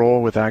half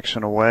roll with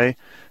action away,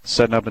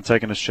 setting up and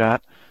taking a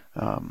shot.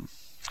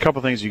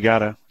 couple things you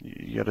gotta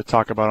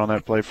talk about on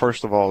that play.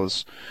 First of all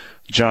is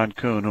John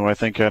Kuhn, who I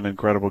think had an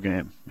incredible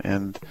game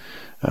and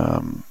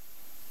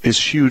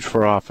is huge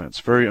for offense.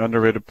 Very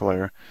underrated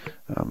player.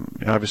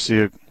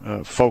 Obviously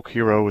a folk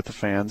hero with the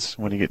fans.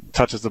 When he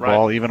touches the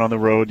ball, even on the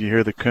road, you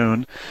hear the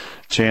Kuhn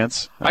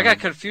chants. I got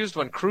confused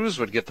when Cruz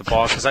would get the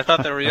ball because I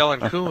thought they were yelling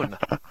Kuhn.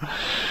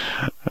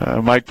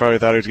 Mike probably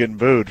thought he was getting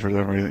booed for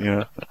some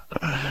reason.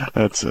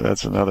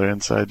 That's another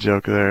inside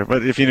joke there.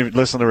 But if you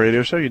listen to the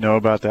radio show, you know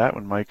about that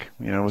when Mike,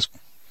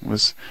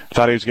 was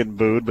thought he was getting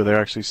booed, but they're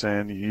actually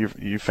saying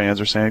you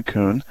fans are saying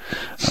Kuhn,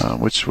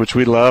 which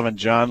we love, and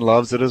John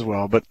loves it as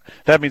well. But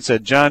that being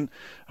said, John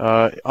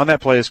on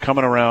that play is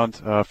coming around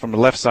from the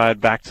left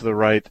side back to the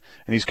right,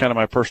 and he's kind of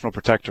my personal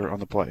protector on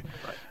the play.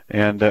 Right.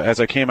 And as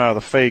I came out of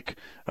the fake,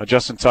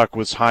 Justin Tuck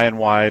was high and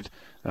wide,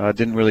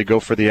 didn't really go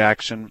for the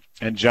action,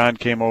 and John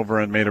came over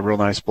and made a real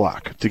nice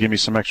block to give me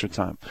some extra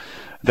time.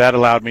 That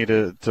allowed me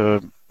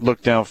to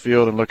look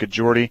downfield and look at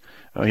Jordy.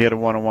 He had a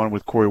one-on-one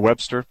with Corey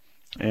Webster,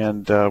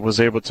 and was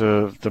able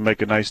to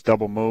make a nice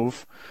double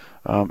move.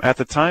 At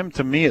the time,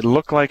 to me, it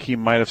looked like he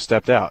might have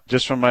stepped out,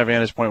 just from my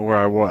vantage point where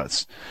I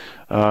was.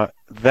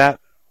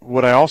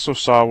 What I also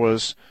saw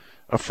was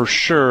a for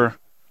sure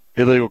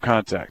illegal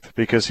contact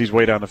because he's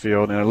way down the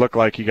field, and it looked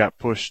like he got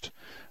pushed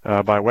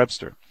by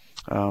Webster.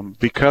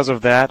 Because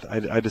of that,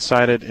 I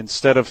decided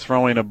instead of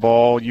throwing a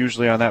ball,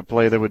 usually on that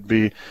play there would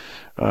be,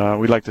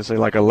 we like to say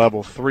like a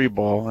level 3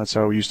 ball. That's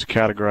how we used to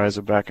categorize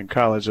it back in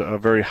college, a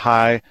very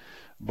high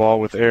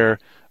ball with air.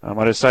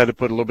 I decided to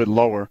put a little bit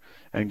lower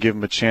and give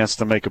him a chance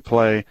to make a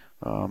play.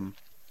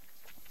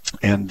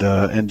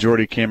 And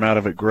Jordy came out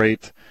of it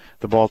great.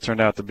 The ball turned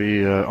out to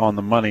be on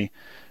the money,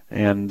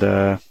 and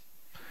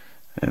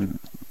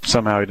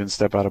somehow he didn't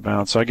step out of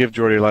bounds. So I give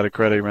Jordy a lot of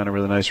credit. He ran a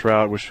really nice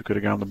route. Wish we could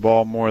have gotten the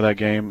ball more of that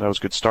game. That was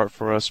a good start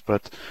for us.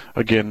 But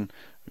again,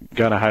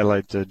 got to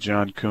highlight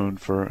John Kuhn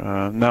for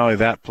not only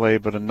that play,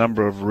 but a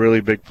number of really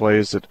big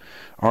plays that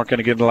aren't going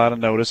to get a lot of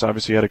notice.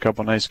 Obviously, he had a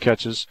couple nice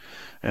catches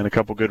and a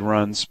couple good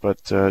runs,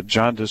 but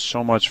John does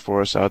so much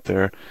for us out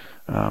there,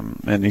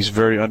 and he's a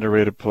very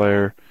underrated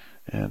player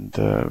and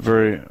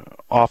very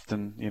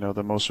often,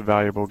 the most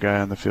valuable guy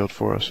on the field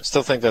for us. I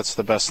still think that's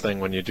the best thing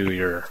when you do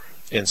your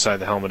inside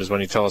the helmet is when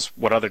you tell us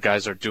what other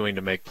guys are doing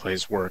to make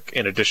plays work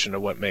in addition to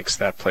what makes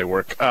that play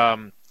work.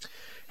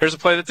 Here's a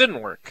play that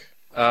didn't work.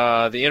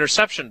 The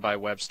interception by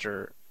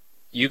Webster,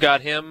 you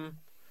got him,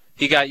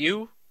 he got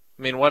you.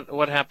 I mean,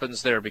 what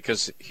happens there?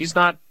 Because he's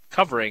not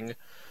covering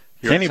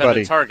your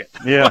intended target.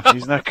 Yeah,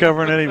 he's not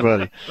covering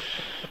anybody.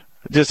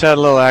 Just had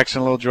a little action,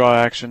 a little draw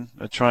action,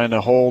 trying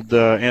to hold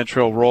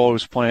Antrell Roll,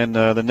 who's playing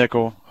the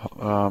nickel,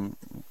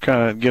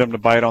 kind of get him to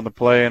bite on the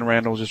play, and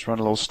Randall just run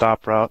a little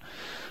stop route.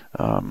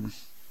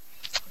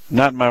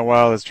 Not in my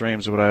wildest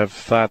dreams would I have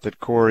thought that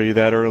Corey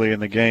that early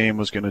in the game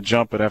was going to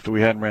jump it after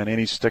we hadn't ran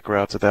any stick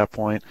routes at that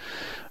point,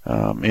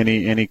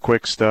 any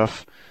quick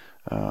stuff.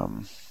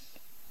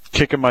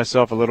 Kicking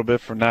myself a little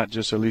bit for not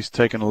just at least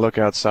taking a look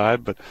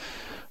outside, but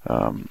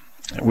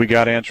we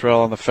got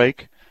Antrell on the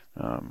fake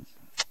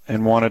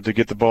and wanted to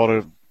get the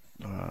ball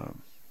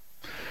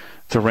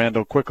to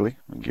Randall quickly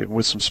and get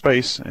with some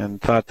space,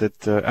 and thought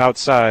that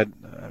outside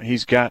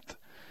he's got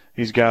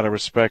to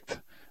respect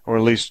or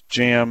at least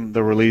jam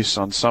the release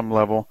on some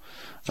level.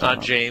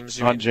 On James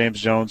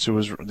Jones, who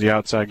was the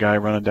outside guy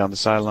running down the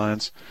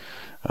sidelines.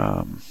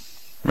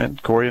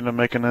 Corey ended up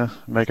making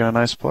a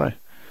nice play.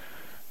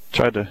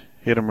 Tried to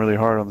hit him really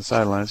hard on the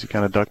sidelines. He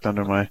kind of ducked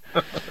under my.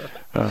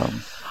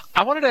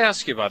 I wanted to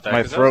ask you about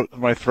that.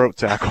 My throat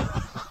tackle.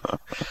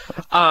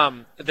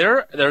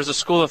 There's a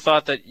school of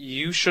thought that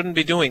you shouldn't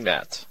be doing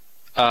that.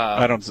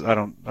 I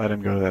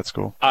didn't go to that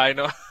school.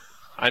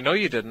 I know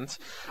you didn't.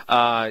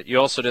 You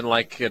also didn't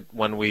like it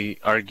when we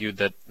argued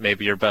that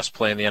maybe your best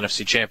play in the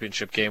NFC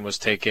Championship game was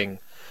taking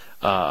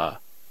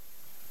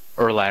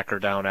Urlacher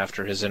down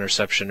after his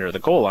interception near the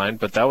goal line,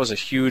 but that was a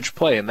huge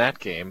play in that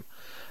game.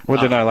 What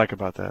did I like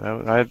about that?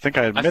 I think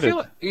I admitted.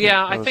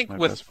 I think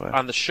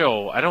on the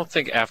show, I don't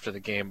think after the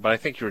game, but I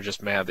think you were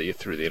just mad that you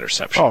threw the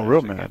interception. Oh,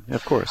 real mad.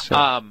 Of course.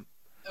 Yeah.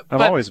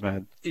 I'm always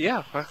mad.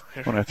 Yeah.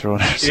 When I throw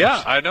an interception.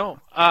 Yeah, I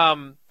know.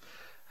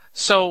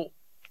 So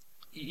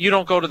you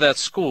don't go to that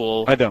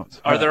school. I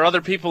don't. Are there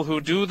other people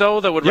who do,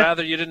 though, that would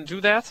rather you didn't do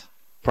that?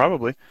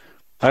 Probably.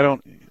 I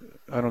don't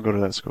go to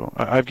that school.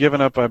 I've given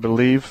up, I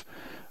believe.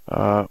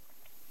 You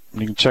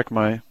can check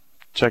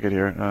it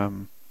here.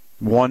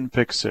 1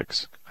 pick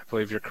six. I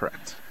believe you're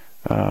correct.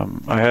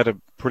 I had a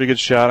pretty good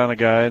shot on a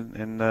guy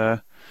in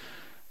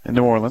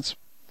New Orleans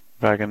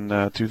back in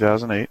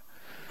 2008,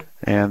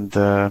 and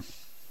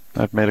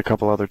I've made a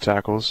couple other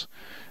tackles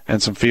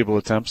and some feeble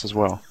attempts as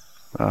well.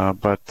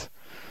 But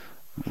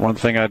one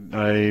thing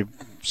I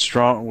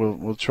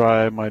will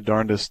try my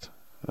darndest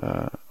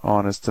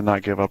on is to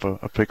not give up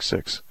a pick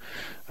six.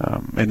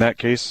 In that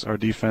case, our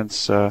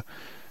defense held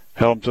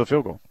them to a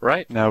field goal.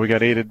 Right. Now we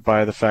got aided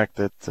by the fact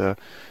that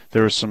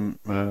there was some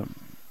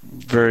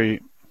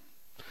very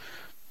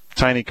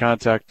tiny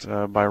contact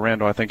by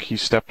Randall. I think he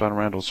stepped on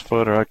Randall's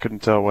foot, or I couldn't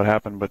tell what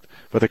happened, but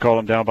they called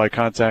him down by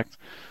contact.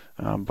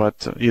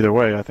 But either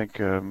way, I think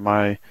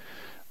my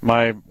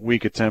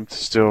weak attempt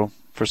still,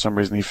 for some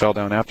reason, he fell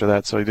down after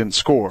that, so he didn't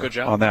score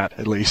on that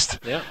at least.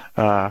 Yeah.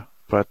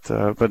 But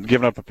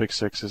giving up a pick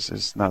six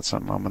is not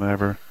something I'm going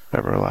to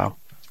ever allow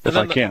if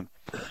I can.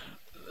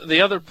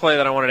 The other play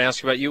that I wanted to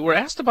ask you about, you were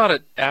asked about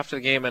it after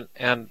the game,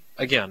 and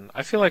again,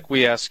 I feel like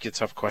we ask you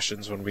tough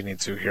questions when we need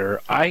to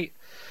here. I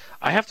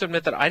have to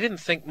admit that I didn't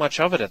think much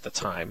of it at the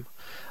time,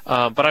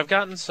 but I've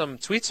gotten some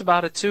tweets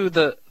about it too.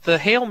 The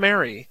Hail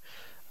Mary,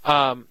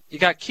 you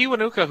got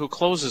Kiwanuka who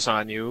closes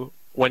on you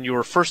when you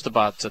were first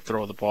about to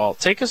throw the ball.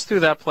 Take us through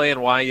that play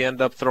and why you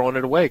end up throwing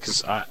it away,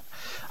 because I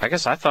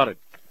guess I thought it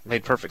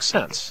made perfect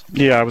sense.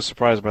 Yeah, I was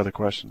surprised by the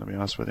question, to be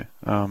honest with you.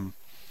 We're on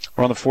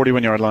the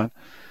 41-yard line.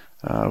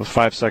 With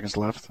 5 seconds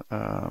left.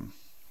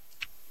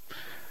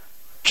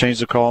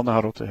 Changed the call in the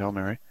huddle to Hail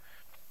Mary.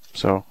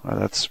 So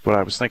that's what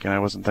I was thinking. I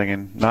wasn't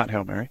thinking not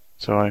Hail Mary.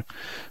 So I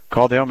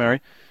called Hail Mary,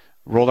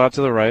 rolled out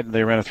to the right.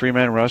 They ran a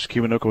three-man rush.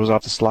 Kiwanuka was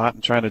off the slot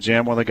and trying to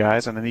jam one of the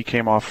guys, and then he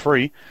came off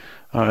free.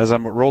 As I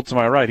rolled to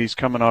my right, he's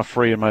coming off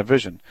free in my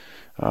vision.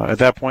 At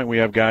that point, we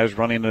have guys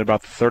running at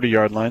about the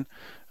 30-yard line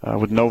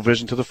with no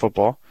vision to the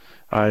football.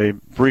 I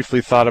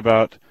briefly thought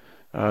about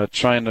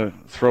trying to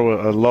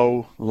throw a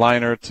low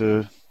liner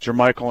to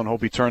Jermichael and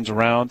hope he turns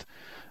around.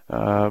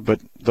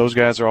 But those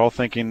guys are all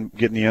thinking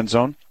get in the end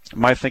zone.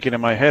 My thinking in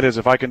my head is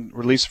if I can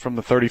release from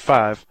the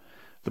 35,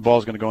 the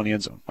ball's going to go in the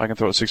end zone. I can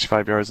throw it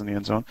 65 yards in the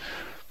end zone.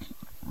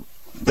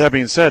 That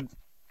being said,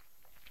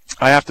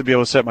 I have to be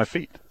able to set my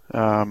feet.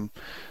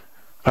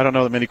 I don't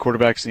know that many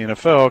quarterbacks in the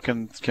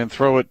NFL can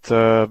throw it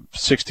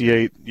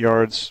 68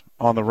 yards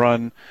on the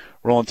run,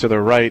 rolling to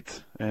their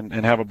right, and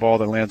have a ball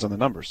that lands on the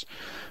numbers.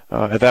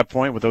 At that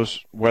point, with those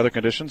weather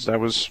conditions, that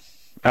was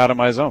out of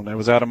my zone. That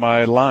was out of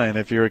my line.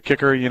 If you're a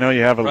kicker, you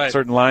have a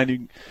certain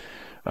line.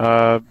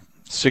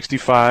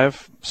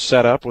 65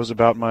 setup was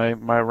about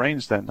my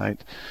range that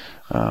night.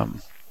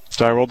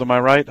 So I rolled to my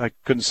right. I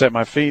couldn't set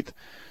my feet.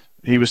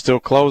 He was still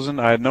closing.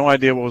 I had no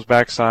idea what was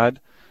backside.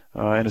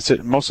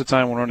 And most of the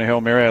time when we're on a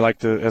Hail Mary, I like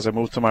to, as I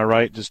move to my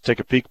right, just take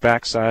a peek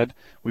backside.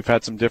 We've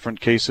had some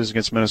different cases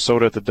against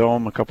Minnesota at the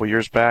Dome a couple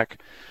years back.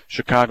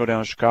 Chicago down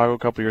in Chicago a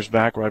couple years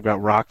back where I've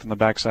got rocked on the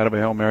backside of a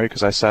Hail Mary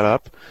because I set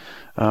up.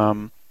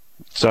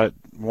 So I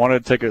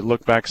wanted to take a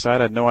look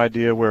backside. I had no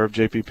idea where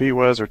JPP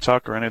was or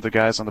Tuck or any of the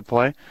guys on the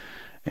play.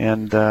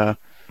 And,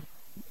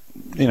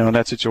 in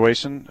that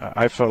situation,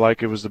 I felt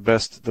like it was the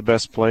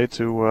best play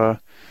to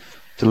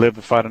live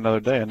to fight another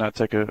day and not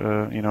take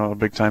a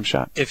big-time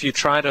shot. If you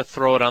try to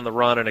throw it on the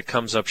run and it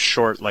comes up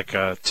short like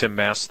a Tim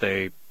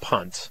Masthay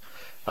punt,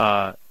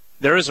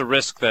 there is a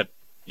risk that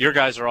your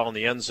guys are all in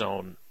the end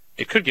zone.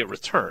 It could get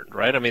returned,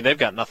 right? I mean, they've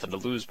got nothing to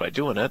lose by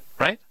doing it,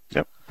 right?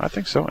 Yep, I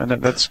think so. And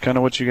that's kind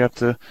of what you have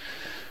to,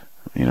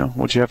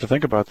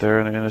 think about there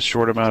in a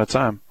short amount of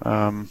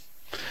time.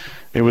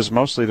 It was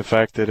mostly the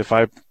fact that if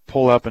I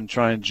pull up and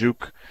try and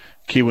juke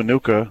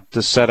Kiwanuka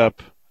to set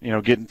up,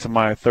 get into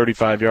my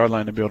 35-yard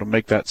line to be able to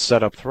make that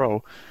setup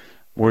throw,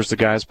 where's the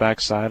guy's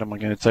backside? Am I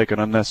going to take an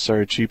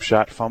unnecessary cheap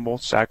shot fumble,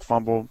 sack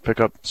fumble, pick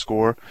up,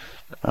 score?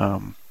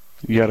 I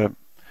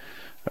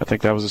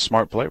think that was a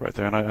smart play right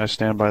there, and I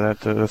stand by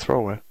that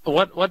throwaway.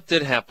 What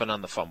did happen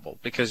on the fumble?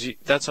 Because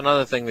that's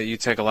another thing that you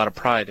take a lot of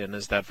pride in,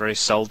 is that very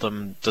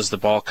seldom does the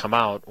ball come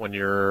out when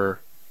you're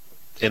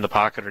in the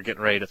pocket or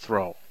getting ready to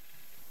throw.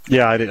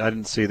 Yeah, I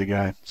didn't see the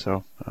guy.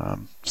 So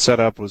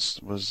setup was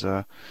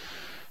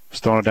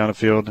throwing it down the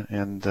field,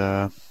 and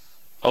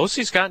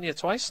OC's gotten you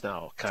twice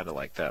now, kind of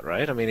like that,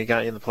 right? I mean, he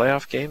got you in the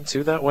playoff game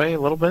too that way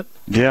a little bit.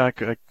 Yeah,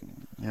 I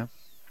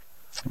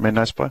made a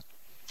nice play.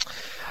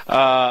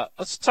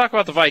 Let's talk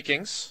about the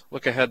Vikings.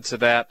 Look ahead to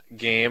that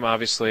game,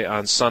 obviously,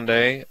 on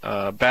Sunday.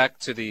 Back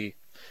to the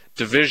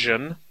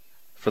division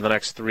for the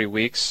next 3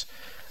 weeks.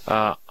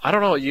 I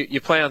don't know.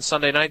 You play on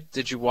Sunday night.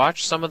 Did you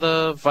watch some of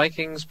the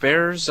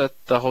Vikings-Bears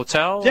at the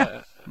hotel?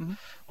 Yeah. Mm-hmm.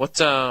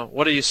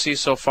 What do you see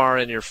so far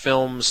in your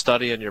film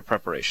study and your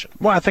preparation?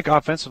 Well, I think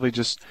offensively,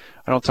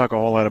 I don't talk a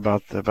whole lot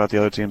about the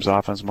other team's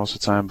offense most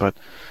of the time, but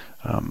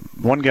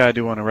one guy I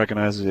do want to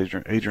recognize is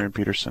Adrian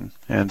Peterson,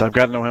 and I've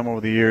got to know him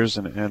over the years.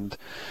 And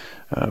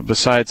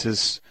besides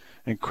his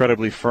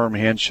incredibly firm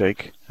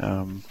handshake,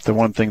 the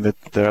one thing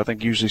that I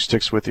think usually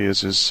sticks with you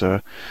is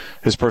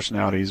his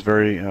personality. He's a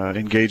very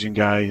engaging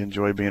guy. You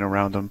enjoy being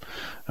around him.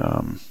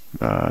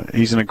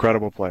 He's an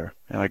incredible player,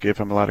 and I give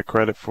him a lot of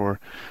credit for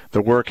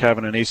the work.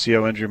 Having an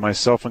ACL injury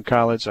myself in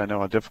college, I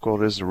know how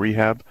difficult it is to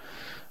rehab.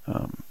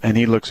 And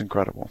he looks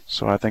incredible.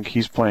 So I think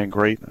he's playing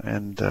great,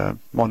 and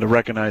wanted to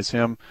recognize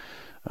him.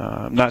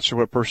 I'm not sure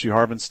what Percy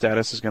Harvin's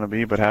status is going to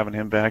be, but having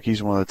him back,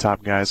 he's one of the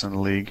top guys in the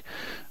league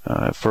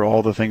for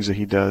all the things that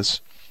he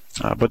does.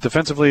 But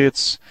defensively,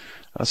 it's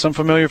some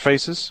familiar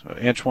faces.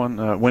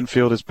 Antoine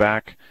Winfield is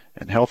back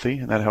and healthy,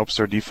 and that helps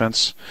their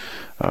defense.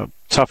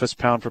 Toughest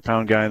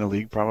pound-for-pound guy in the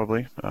league,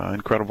 probably.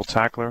 Incredible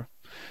tackler,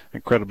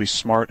 incredibly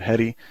smart,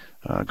 heady,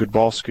 good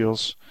ball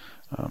skills.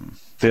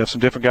 They have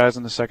some different guys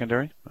in the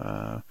secondary.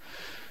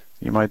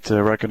 You might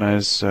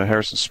recognize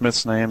Harrison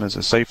Smith's name as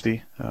a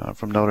safety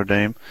from Notre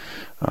Dame.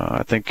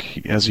 I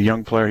think as a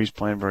young player, he's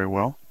playing very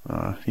well.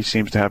 He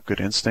seems to have good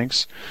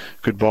instincts,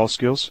 good ball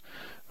skills.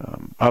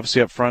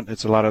 Obviously, up front,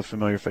 it's a lot of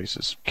familiar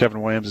faces.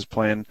 Kevin Williams is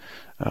playing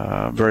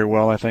very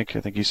well, I think.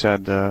 I think he's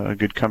had a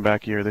good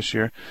comeback year this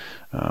year.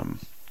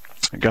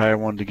 A guy I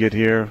wanted to get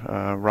here,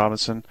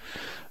 Robinson,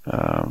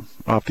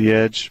 off the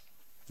edge,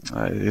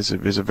 is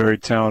a very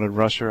talented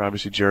rusher.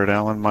 Obviously, Jared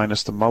Allen,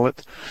 minus the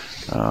mullet.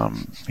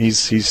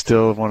 He's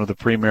still one of the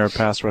premier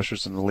pass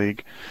rushers in the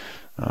league.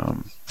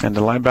 And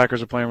the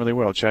linebackers are playing really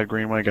well. Chad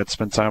Greenway, got to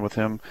spend time with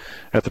him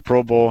at the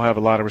Pro Bowl. Have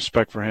a lot of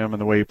respect for him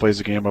and the way he plays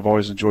the game. I've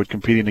always enjoyed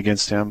competing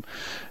against him.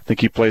 I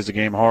think he plays the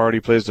game hard. He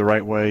plays the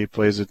right way. He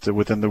plays it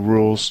within the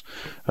rules.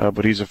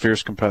 But he's a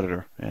fierce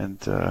competitor.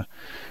 And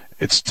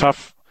it's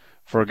tough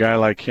for a guy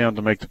like him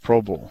to make the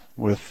Pro Bowl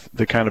with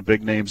the kind of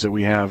big names that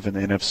we have in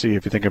the NFC.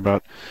 If you think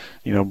about,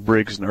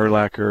 Briggs and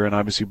Urlacher and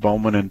obviously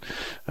Bowman and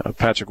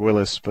Patrick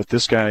Willis. But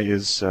this guy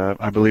is,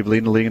 I believe,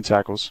 leading the league in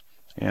tackles.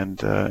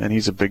 And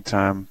he's a big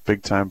time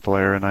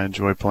player, and I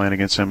enjoy playing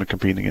against him and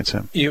competing against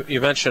him. You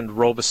mentioned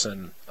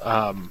Robeson.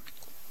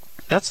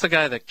 That's the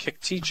guy that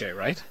kicked TJ,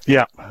 right?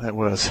 Yeah, that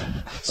was.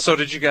 So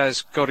did you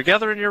guys go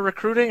together in your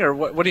recruiting, or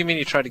what do you mean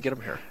you tried to get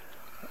him here?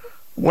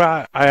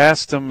 Well, I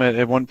asked him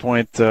at one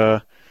point,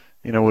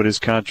 what his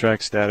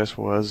contract status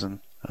was, and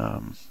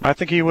I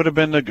think he would have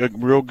been a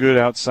real good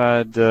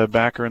outside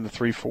backer in the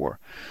 3-4.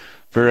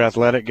 Very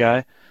athletic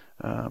guy.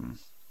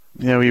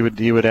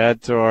 He would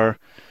add to our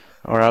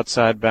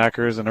outside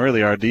backers and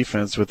really our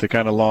defense with the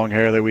kind of long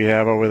hair that we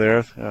have over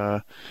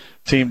there.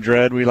 Team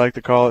Dread, we like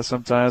to call it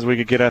sometimes. We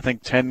could get, I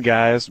think,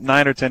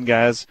 9 or 10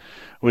 guys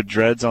with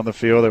dreads on the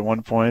field at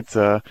one point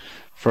for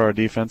our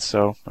defense.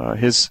 So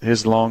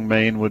his long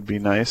mane would be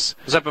nice.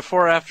 Was that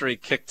before or after he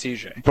kicked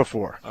TJ?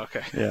 Before.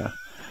 Okay. Yeah.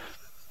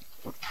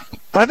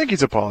 I think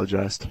he's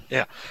apologized.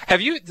 Yeah. Have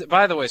you,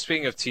 by the way,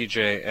 speaking of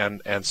TJ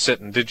and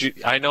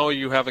Sitton, I know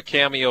you have a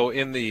cameo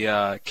in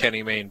the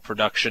Kenny Mayne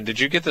production. Did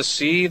you get to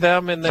see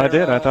them in their I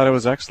did. I thought it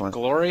was excellent.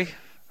 Glory?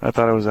 I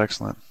thought it was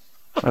excellent.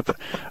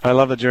 I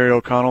love the Jerry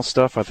O'Connell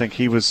stuff. I think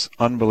he was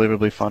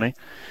unbelievably funny.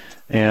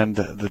 And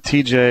the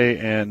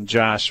TJ and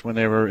Josh, when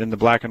they were in the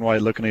black and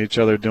white looking at each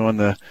other doing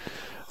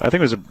I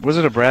think was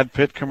it a Brad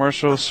Pitt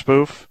commercial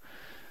spoof?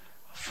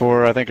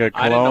 For I think a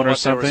cologne or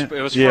something.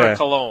 It was for a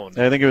cologne.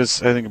 I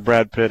think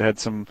Brad Pitt had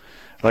some,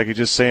 like he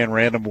just saying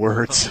random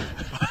words.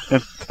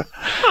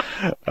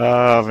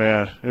 Oh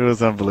man, it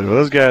was unbelievable.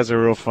 Those guys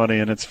are real funny,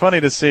 and it's funny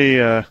to see.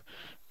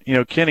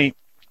 Kenny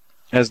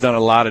has done a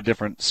lot of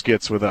different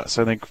skits with us.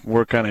 I think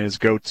we're kind of his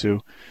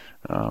go-to.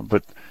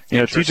 But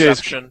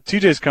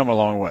TJ's come a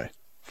long way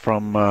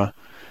from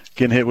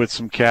getting hit with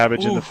some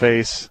cabbage in the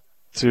face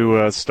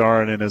to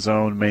starring in his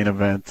own main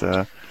event.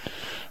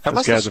 I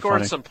must have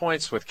scored some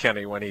points with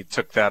Kenny when he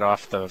took that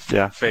off the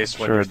face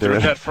when he threw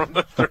that from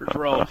the third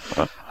row.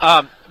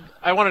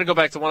 I wanted to go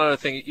back to one other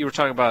thing. You were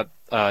talking about,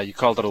 you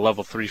called it a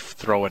level 3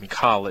 throw in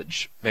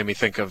college. Made me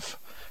think of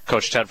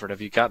Coach Tedford.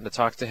 Have you gotten to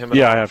talk to him at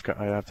all? I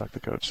have talked to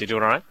Coach. Is he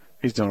doing all right?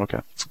 He's doing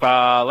okay.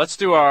 Let's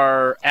do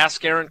our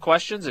Ask Aaron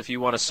questions. If you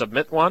want to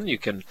submit one, you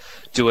can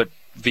do it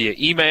via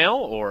email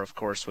or, of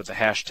course, with the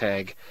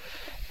hashtag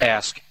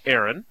Ask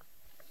Aaron.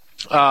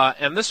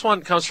 And this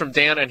one comes from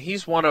Dan, and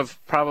he's one of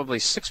probably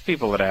 6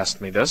 people that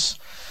asked me this.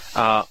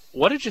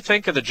 What did you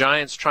think of the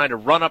Giants trying to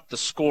run up the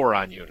score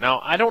on you?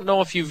 Now, I don't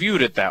know if you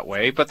viewed it that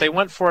way, but they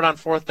went for it on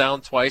 4th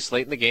down twice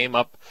late in the game,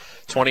 up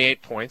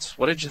 28 points.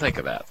 What did you think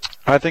of that?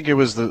 I think it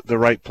was the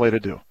right play to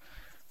do.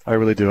 I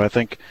really do. I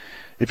think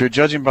if you're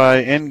judging by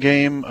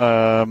in-game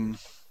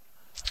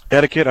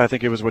etiquette, I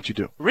think it was what you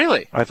do.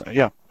 Really?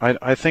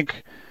 I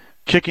think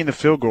kicking the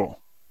field goal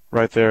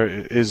right there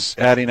is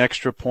adding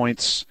extra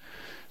points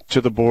to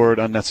the board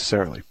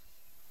unnecessarily.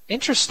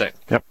 Interesting.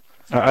 Yep.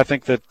 I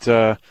think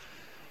that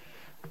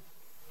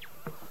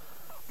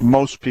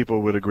most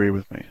people would agree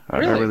with me.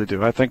 Really? I really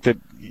do. I think that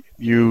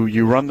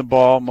you run the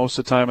ball most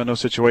of the time in those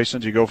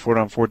situations. You go for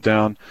it on 4th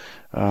down.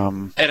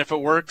 And if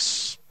it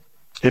works?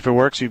 If it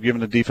works, you've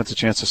given the defense a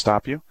chance to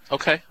stop you.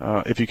 Okay.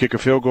 If you kick a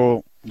field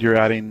goal, you're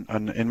adding,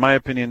 in my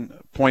opinion,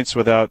 points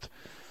without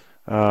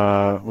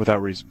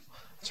reason.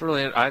 It's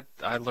really.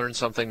 I learned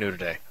something new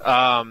today.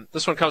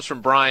 This one comes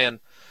from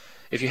Brian.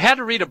 If you had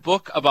to read a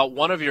book about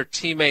one of your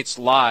teammates'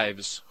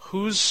 lives,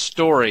 whose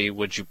story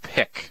would you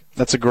pick?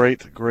 That's a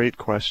great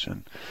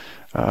question.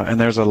 And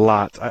there's a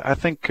lot. I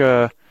think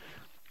there's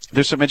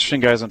some interesting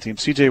guys on the team.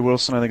 C.J.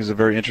 Wilson, I think, is a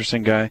very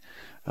interesting guy.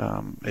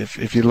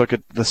 If you look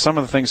at some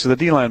of the things, so the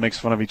D-line makes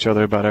fun of each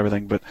other about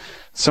everything, but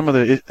some of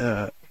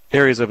the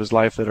areas of his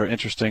life that are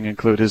interesting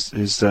include his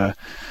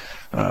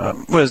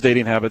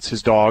dating habits,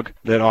 his dog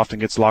that often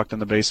gets locked in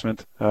the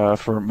basement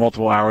for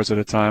multiple hours at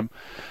a time.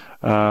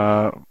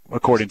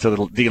 According to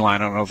the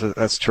D-line, I don't know if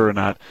that's true or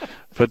not,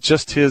 but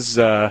just his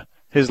life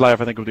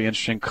I think would be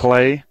interesting.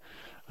 Clay,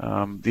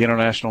 the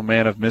international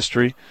man of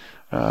mystery,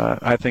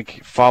 I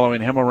think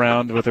following him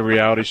around with a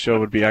reality show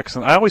would be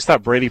excellent. I always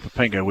thought Brady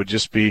Papinga would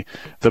just be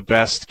the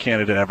best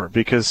candidate ever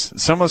because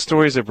some of the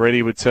stories that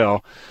Brady would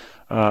tell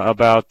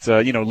about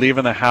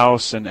leaving the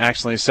house and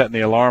accidentally setting the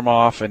alarm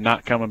off and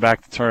not coming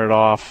back to turn it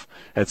off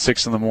at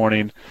 6 in the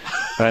morning,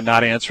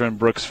 not answering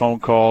Brooks' phone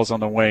calls on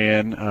the way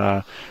in,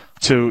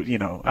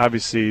 to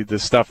obviously the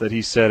stuff that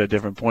he said at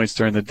different points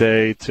during the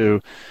day,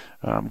 to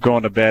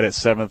going to bed at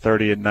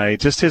 7:30 at night.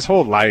 Just his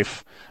whole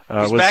life.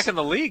 He's back in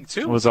the league,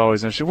 too. Was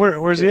always interesting.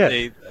 Where's he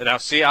at? Now,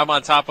 see, I'm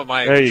on top of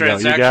my there you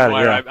transaction go. You got it,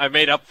 wire. yeah. I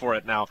made up for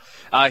it now.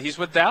 He's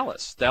with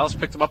Dallas. Dallas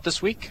picked him up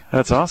this week.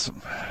 That's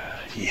awesome.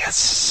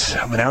 Yes,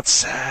 I'm an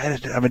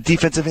outside. I'm a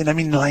defensive end. I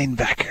mean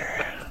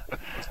linebacker.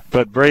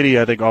 But Brady,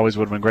 I think, always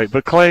would have been great.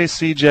 But Clay,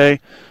 CJ,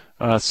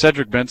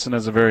 Cedric Benson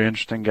is a very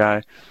interesting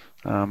guy.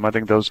 I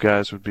think those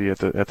guys would be at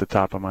the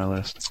top of my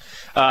list.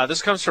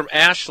 This comes from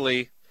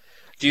Ashley.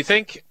 Do you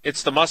think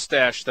it's the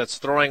mustache that's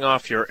throwing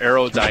off your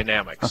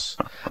aerodynamics?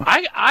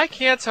 I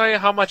can't tell you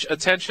how much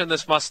attention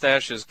this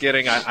mustache is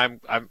getting.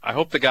 I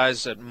hope the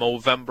guys at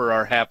Movember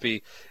are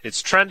happy.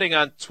 It's trending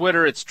on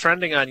Twitter. It's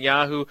trending on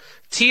Yahoo.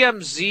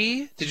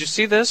 TMZ, did you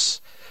see this?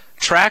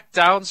 Tracked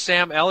down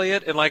Sam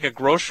Elliott in like a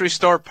grocery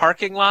store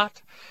parking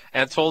lot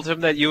and told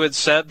him that you had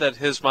said that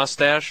his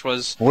mustache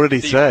was what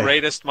did he say?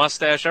 Greatest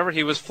mustache ever.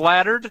 He was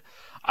flattered.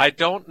 I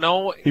don't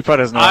know. He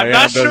probably doesn't know. I'm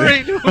not sure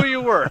he knew who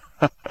you were.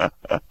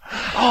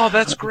 Oh,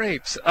 that's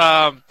great.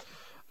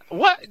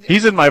 What?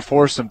 He's in my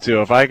foursome,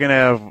 too. If I can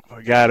have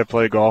a guy to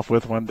play golf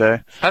with one day.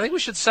 I think we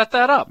should set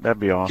that up.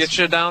 That'd be awesome. Get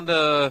you down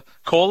to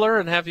Kohler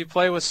and have you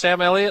play with Sam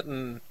Elliott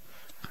and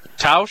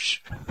Tausch?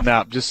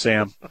 No, just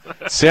Sam.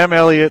 Sam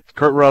Elliott,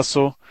 Kurt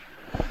Russell,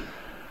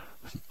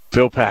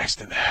 Bill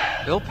Paxton.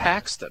 Bill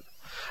Paxton.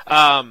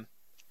 Are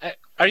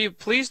you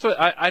pleased with –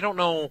 I don't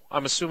know.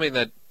 I'm assuming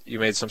that you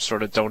made some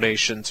sort of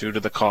donation to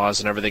the cause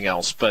and everything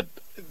else, but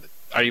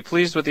are you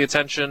pleased with the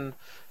attention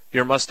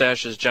your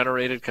mustache has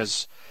generated?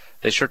 Because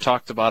they sure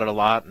talked about it a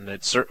lot, and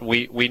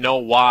we know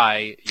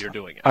why you're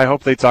doing it. I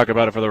hope they talk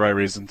about it for the right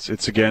reasons.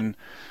 It's, again,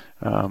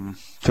 to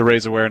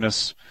raise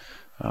awareness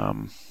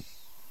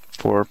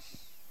for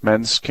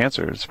men's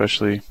cancer,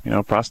 especially,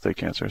 prostate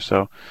cancer.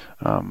 So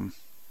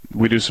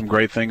we do some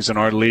great things in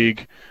our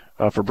league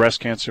for breast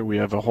cancer. We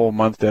have a whole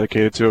month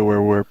dedicated to it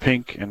where we're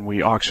pink and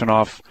we auction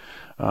off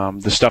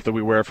the stuff that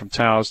we wear, from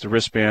towels to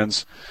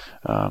wristbands,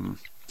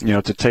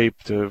 to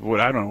tape, to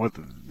what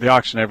they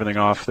auction everything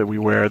off that we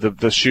wear,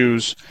 the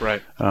shoes,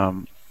 right?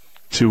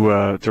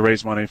 To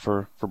raise money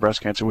for breast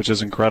cancer, which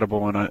is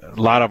incredible. And a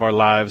lot of our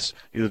lives,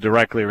 either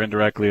directly or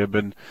indirectly, have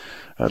been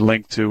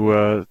linked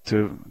to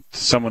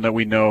someone that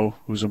we know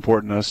who's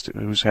important to us,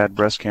 who's had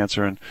breast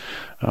cancer. And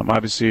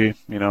obviously,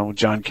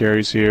 John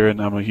Kerry's here, and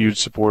I'm a huge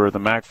supporter of the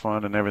MAC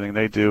Fund and everything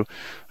they do.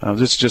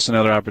 This is just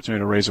another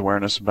opportunity to raise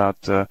awareness about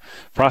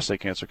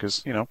prostate cancer,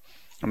 because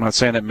I'm not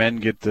saying that men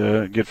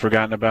get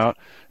forgotten about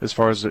as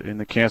far as in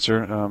the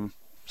cancer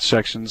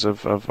sections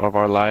of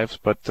our lives,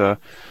 but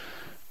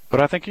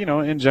I think,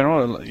 in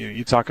general,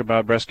 you talk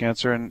about breast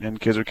cancer and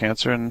kids with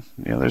cancer, and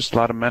there's a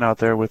lot of men out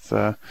there with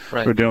who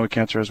are dealing with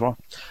cancer as well.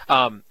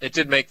 It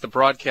did make the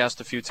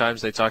broadcast a few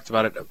times. They talked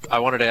about it. I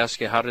wanted to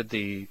ask you, how did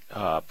the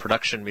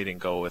production meeting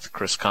go with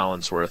Chris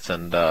Collinsworth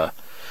and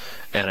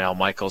Al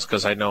Michaels?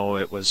 Because I know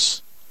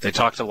they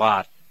talked a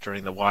lot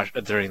during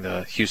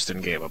the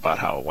Houston game about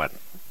how it went.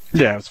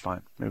 Yeah, it was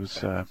fine. It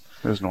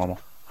was normal.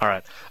 All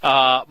right.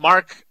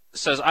 Mark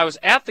says, I was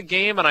at the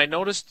game and I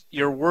noticed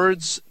your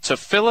words to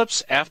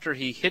Phillips after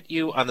he hit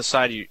you on the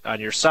side on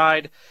your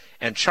side,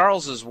 and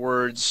Charles's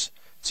words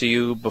to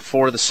you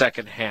before the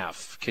second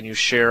half. Can you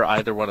share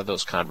either one of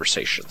those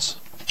conversations?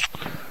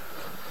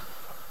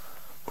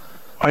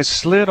 I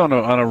slid on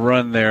a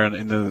run there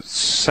in the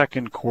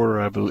second quarter,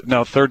 I believe.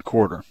 No, third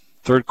quarter.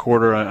 Third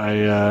quarter,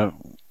 I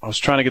was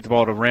trying to get the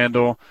ball to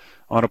Randall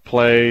on a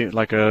play,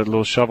 like a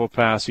little shovel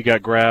pass. He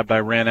got grabbed. I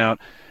ran out.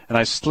 And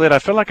I slid. I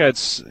felt like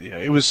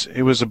it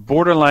was a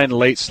borderline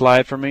late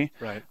slide for me,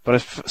 right? But I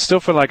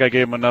still feel like I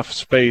gave him enough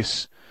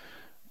space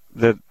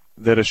that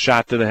a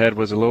shot to the head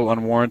was a little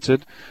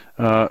unwarranted.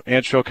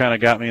 Antrill kind of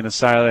got me in the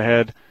side of the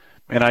head,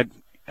 and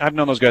I've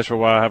known those guys for a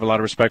while. I have a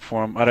lot of respect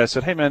for them. But I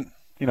said, hey man,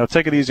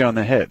 take it easy on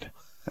the head.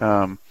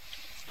 And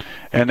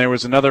there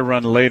was another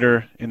run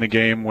later in the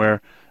game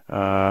where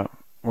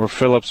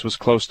Phillips was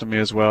close to me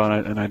as well,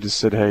 and I just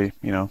said, hey,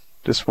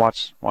 just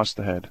watch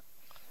the head.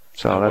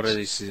 So what did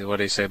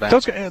he say back?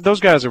 Those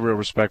guys are real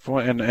respectful,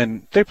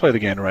 and they play the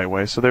game the right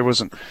way. So there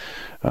wasn't.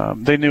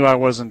 They knew I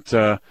wasn't.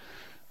 I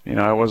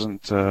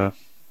wasn't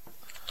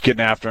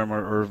getting after him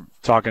or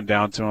talking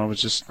down to him. It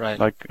was just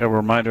like a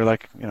reminder,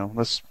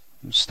 let's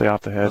stay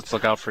off the head. Let's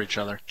look out for each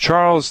other.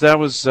 Charles, that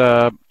was.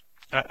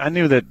 I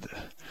knew that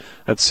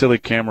silly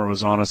camera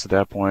was on us at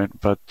that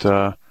point,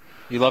 but.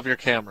 You love your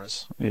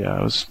cameras. Yeah,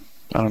 it was.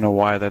 I don't know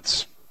why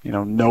that's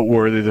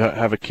noteworthy to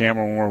have a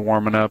camera when we're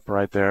warming up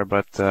right there,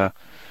 but.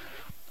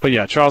 But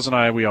yeah, Charles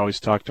and we always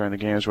talk during the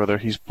games, whether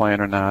he's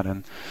playing or not,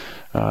 and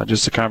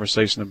just a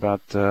conversation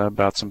about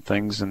some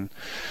things. And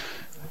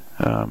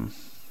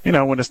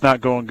when it's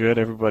not going good,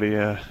 everybody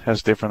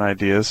has different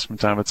ideas from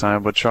time to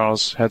time. But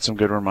Charles had some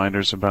good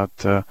reminders about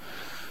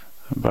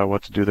about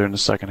what to do there in the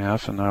second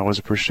half, and I always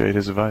appreciate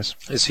his advice.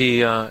 Is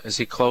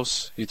he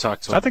close? You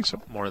talked to him. I think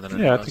so. More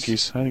than I think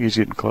he's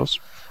getting close.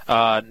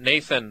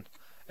 Nathan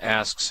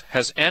asks,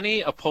 has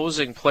any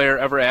opposing player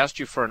ever asked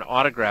you for an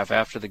autograph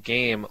after the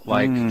game,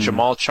 like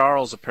Jamal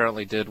Charles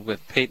apparently did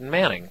with Peyton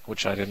Manning,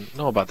 which I didn't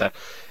know about that?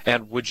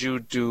 And would you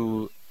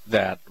do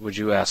that? Would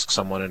you ask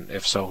someone, and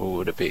if so, who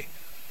would it be?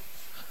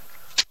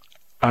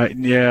 I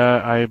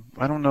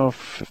don't know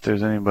if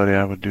there's anybody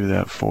I would do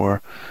that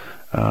for.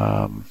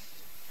 I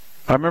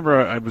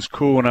remember it was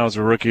cool when I was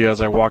a rookie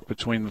as I walked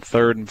between the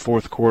third and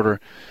fourth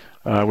quarter.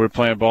 We were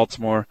playing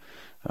Baltimore,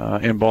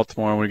 in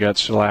Baltimore, and we got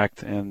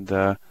shellacked. And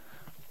I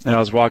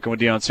was walking with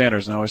Deion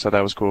Sanders, and I always thought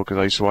that was cool because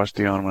I used to watch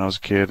Deion when I was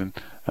a kid. And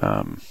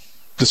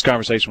this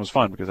conversation was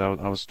fun because I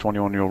was a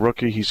 21-year-old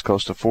rookie. He's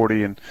close to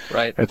 40 and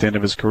right at the end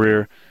of his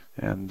career.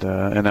 And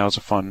that was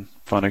a fun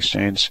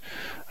exchange.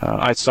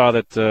 I saw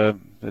that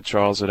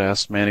Charles had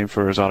asked Manning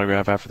for his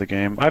autograph after the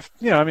game. I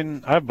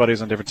have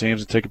buddies on different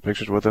teams and taking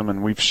pictures with him,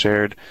 and we've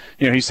shared.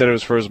 He said it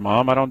was for his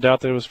mom. I don't doubt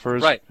that it was for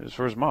his It was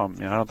for his mom.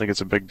 I don't think it's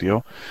a big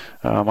deal.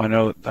 I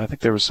think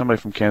there was somebody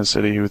from Kansas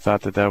City who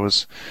thought that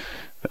was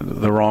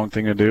the wrong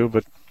thing to do.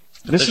 But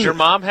does your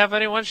mom have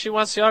anyone she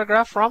wants the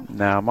autograph from?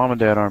 No, mom and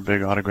dad aren't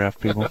big autograph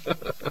people.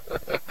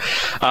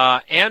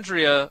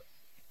 Andrea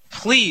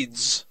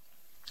pleads.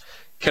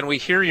 Can we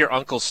hear your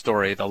uncle's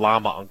story, the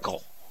llama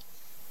uncle?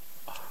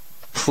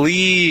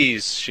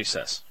 Please, she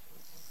says.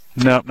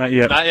 No, not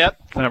yet. Not yet?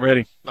 Not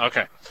ready.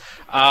 Okay.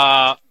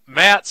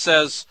 Matt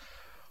says,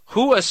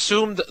 who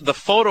assumed the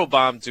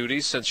photobomb duty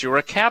since you were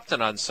a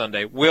captain on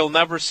Sunday? We'll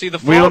never see the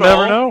photo. We'll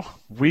never know.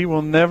 We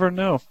will never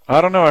know.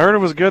 I don't know. I heard it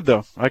was good,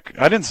 though. I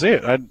didn't see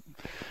it.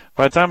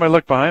 By the time I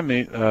looked behind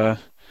me,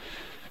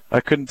 I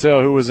couldn't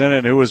tell who was in it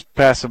and who was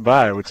passing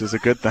by, which is a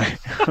good thing.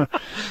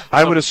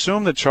 I would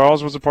assume that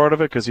Charles was a part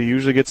of it because he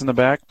usually gets in the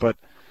back, but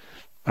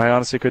I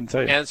honestly couldn't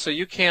tell you. And so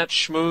you can't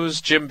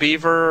schmooze Jim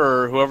Beaver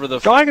or whoever the...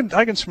 I can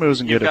schmooze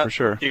and get it for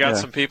sure. You got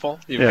some people?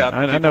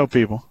 I know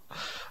people.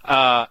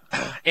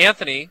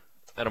 Anthony,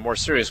 and a more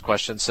serious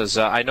question, says,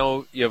 I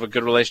know you have a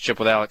good relationship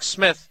with Alex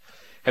Smith.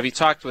 Have you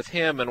talked with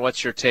him, and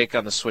what's your take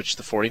on the switch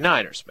the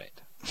 49ers made?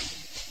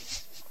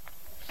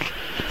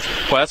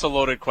 Well, that's a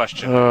loaded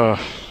question.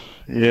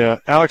 Yeah,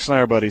 Alex and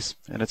I are buddies,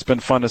 and it's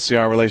been fun to see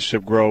our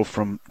relationship grow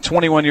from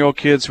 21-year-old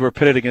kids who are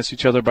pitted against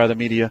each other by the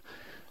media.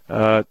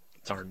 Darn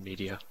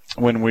media.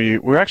 When we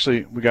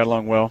got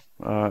along well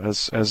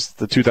as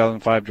the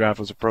 2005 draft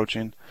was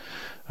approaching.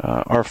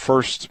 Our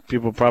first,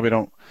 people probably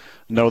don't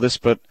know this,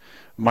 but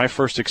my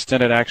first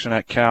extended action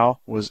at Cal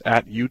was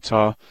at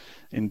Utah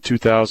in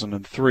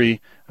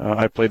 2003.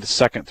 I played the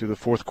second through the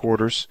fourth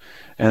quarters,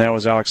 and that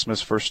was Alex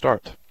Smith's first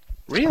start.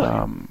 Really?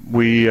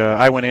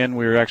 I went in.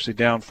 We were actually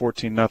down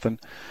 14-0.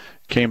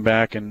 Came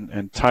back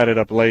and tied it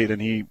up late,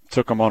 and he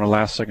took them on a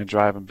last-second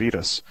drive and beat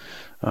us.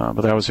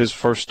 But that was his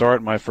first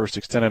start, my first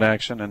extended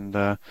action, and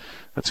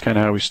that's kind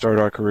of how we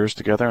started our careers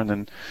together. And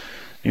then,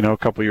 a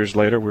couple years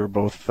later, we were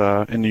both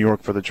in New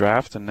York for the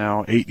draft, and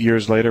now 8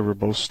 years later, we're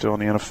both still in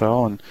the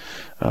NFL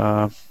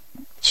and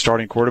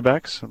starting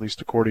quarterbacks, at least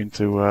according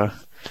to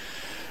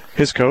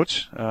his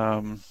coach.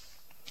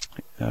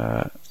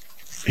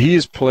 He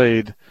has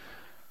played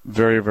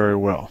very, very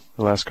well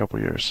the last couple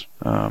of years.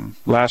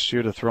 Last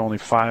year, to throw only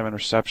 5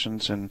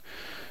 interceptions and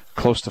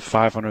close to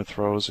 500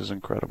 throws is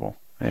incredible.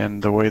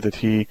 And the way that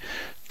he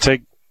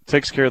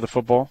takes care of the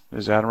football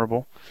is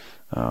admirable.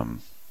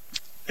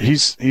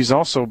 He's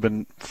also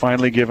been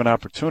finally given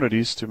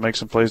opportunities to make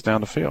some plays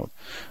down the field.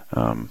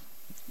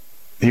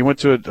 He went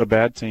to a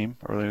bad team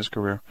early in his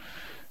career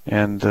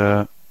and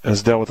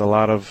has dealt with a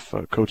lot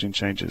of coaching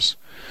changes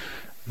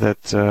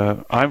that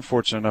I'm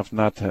fortunate enough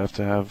not to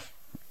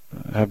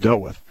have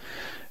dealt with.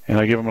 And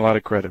I give him a lot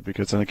of credit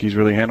because I think he's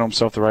really handled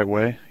himself the right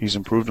way. He's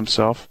improved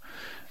himself,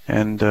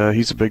 and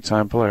he's a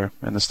big-time player.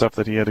 And the stuff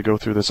that he had to go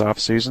through this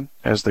offseason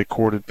as they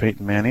courted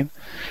Peyton Manning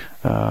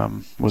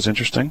was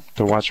interesting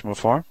to watch from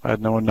afar. I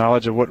had no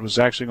knowledge of what was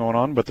actually going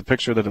on, but the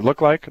picture that it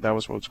looked like, that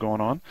was what was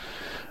going on.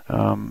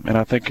 And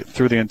I think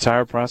through the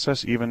entire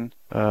process, even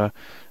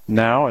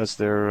now as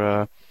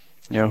they're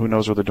who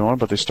knows what they're doing,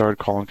 but they started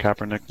calling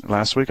Kaepernick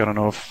last week. I don't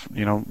know if,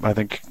 I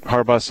think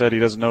Harbaugh said he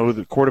doesn't know who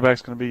the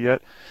quarterback's going to be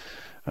yet.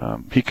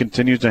 He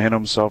continues to handle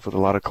himself with a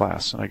lot of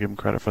class, and I give him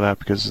credit for that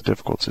because it's a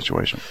difficult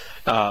situation.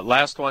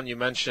 Last one, you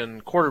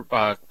mentioned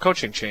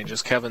coaching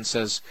changes. Kevin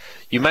says,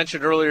 you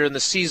mentioned earlier in the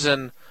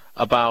season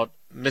about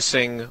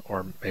missing,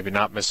 or maybe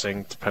not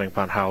missing, depending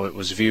upon how it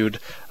was viewed,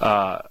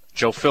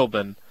 Joe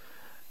Philbin.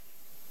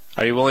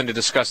 Are you willing to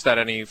discuss that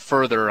any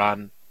further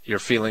on your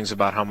feelings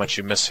about how much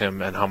you miss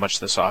him and how much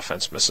this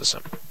offense misses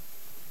him?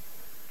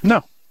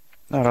 No,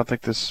 I don't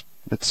think it's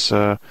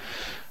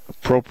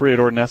appropriate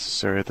or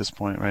necessary at this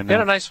point right now. He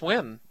had a nice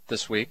win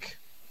this week.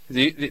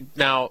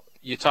 Now,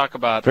 you talk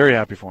about... Very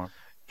happy for him.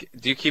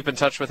 Do you keep in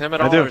touch with him at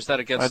all, or is that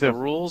against the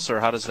rules, or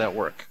how does that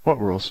work? What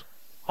rules?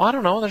 Oh, I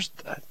don't know.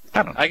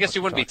 I don't know. I guess he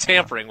wouldn't be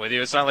tampering with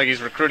you. It's not like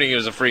he's recruiting you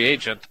as a free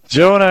agent.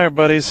 Joe and I are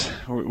buddies.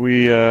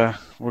 We're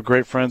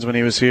great friends when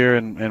he was here,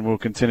 and we'll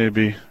continue to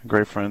be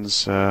great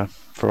friends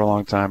for a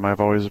long time. I've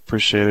always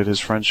appreciated his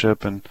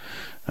friendship and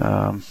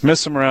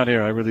miss him around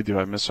here. I really do.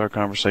 I miss our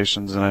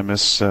conversations, and I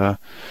miss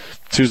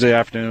Tuesday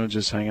afternoon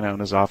just hanging out in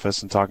his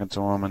office and talking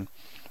to him, and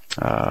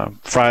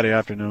Friday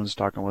afternoons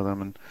talking with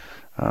him.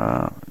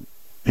 And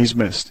he's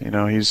missed. You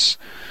know,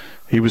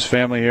 he was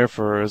family here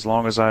for as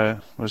long as I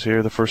was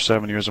here, the first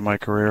 7 years of my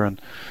career,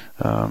 and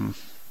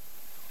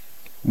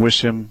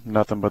wish him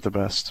nothing but the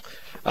best.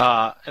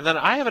 And then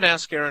I have an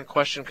Ask Aaron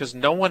question because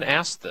no one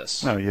asked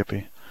this. Oh,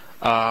 yippee.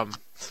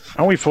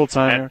 Aren't we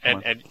full-time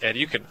here? And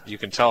you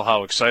can tell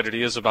how excited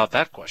he is about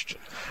that question.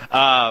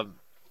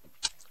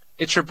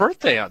 It's your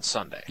birthday on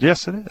Sunday.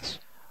 Yes, it is.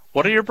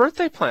 What are your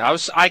birthday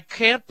plans? I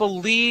can't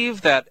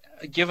believe that,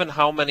 given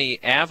how many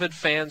avid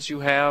fans you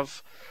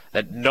have,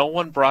 that no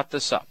one brought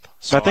this up.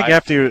 So I think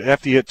after you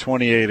hit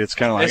 28, it's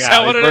kind of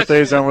like,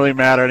 birthdays don't really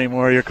matter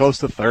anymore. You're close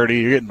to 30.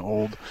 You're getting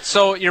old.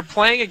 So you're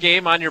playing a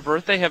game on your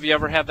birthday. Have you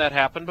ever had that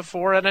happen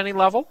before at any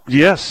level?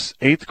 Yes.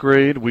 8th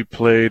grade, we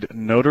played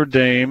Notre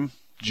Dame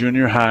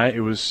junior high.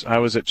 I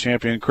was at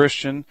Champion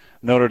Christian.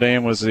 Notre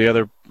Dame was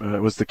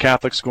was the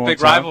Catholic school.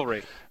 Big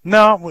rivalry.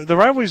 No, the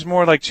rivalry's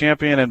more like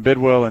Champion and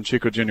Bidwell and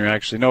Chico Jr.,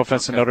 actually. No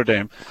offense to Notre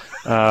Dame.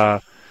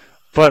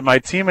 But my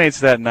teammates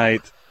that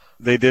night,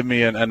 they did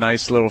me a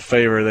nice little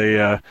favor.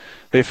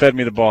 They fed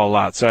me the ball a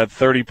lot. So I had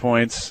 30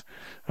 points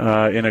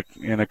in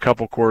a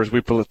couple quarters.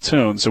 We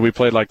platooned, so we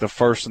played like the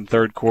first and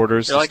third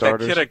quarters. You're like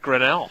starters. That kid at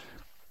Grinnell.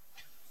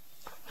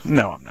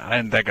 No, I'm not. I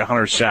didn't take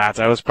 100 shots.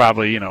 I was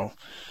probably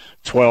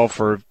 12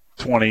 for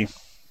 20,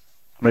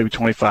 maybe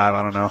 25.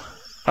 I don't know.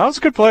 I was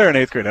a good player in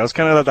 8th grade. I was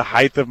kind of at the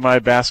height of my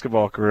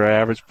basketball career. I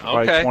averaged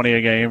probably 20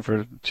 a game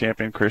for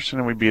Champion Christian,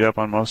 and we beat up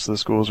on most of the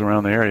schools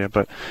around the area.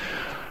 But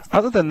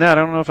other than that,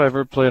 I don't know if I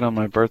ever played on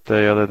my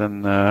birthday other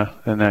than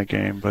that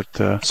game.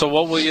 But so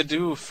what will you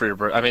do for your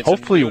birthday? I mean,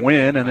 hopefully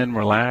win and then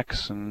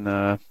relax. And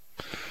I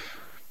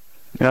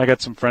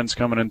got some friends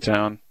coming in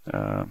town,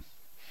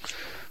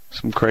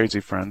 some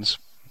crazy friends.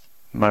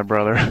 My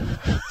brother.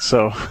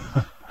 So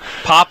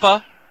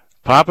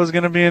Papa's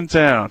going to be in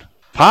town.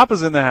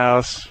 Papa's in the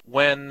house.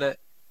 When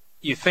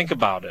you think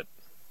about it,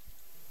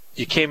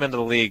 you came into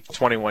the league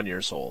 21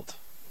 years old.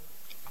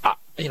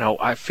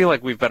 I feel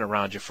like we've been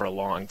around you for a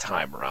long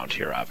time around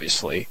here,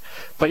 obviously,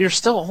 but you're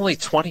still only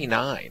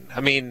 29.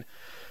 I mean,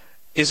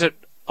 is it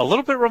a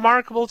little bit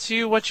remarkable to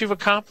you what you've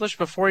accomplished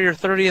before your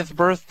 30th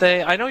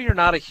birthday? I know you're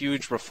not a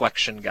huge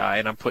reflection guy,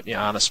 and I'm putting you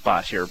on a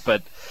spot here,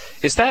 but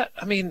is that,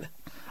 I mean...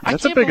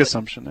 That's a big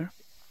assumption there.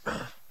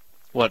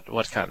 What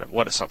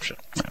assumption?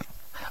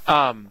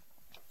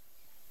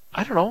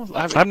 I don't know.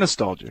 I'm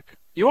nostalgic.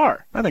 You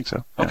are? I think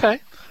so. Yeah.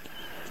 Okay.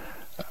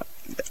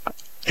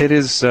 It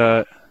is.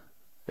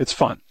 It's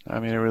fun. I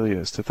mean, it really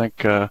is to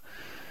think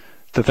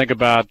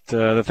about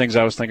the things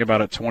I was thinking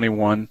about at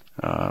 21,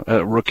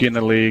 a rookie in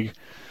the league,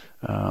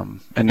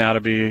 and now to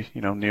be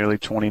nearly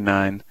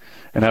 29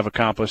 and have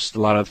accomplished a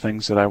lot of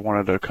things that I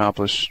wanted to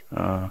accomplish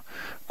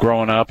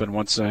growing up. And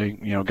once I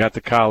got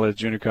to college,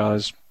 junior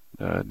college,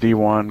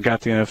 D1,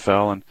 got to the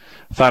NFL, and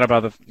thought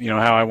about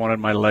how I wanted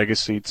my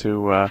legacy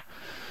to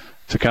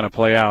kind of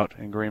play out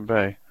in Green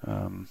Bay.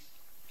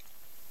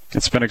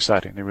 It's been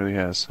exciting. It really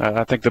has.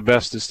 I think the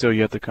best is still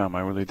yet to come.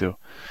 I really do,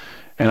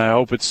 and I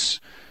hope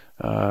it's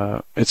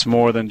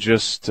more than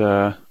just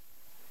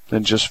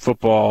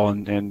football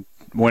and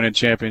winning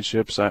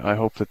championships. I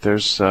hope that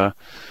there's some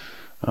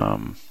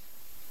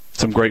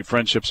great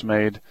friendships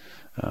made,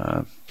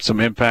 some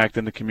impact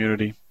in the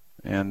community,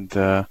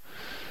 and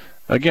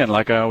again,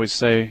 like I always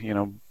say,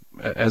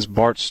 as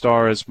Bart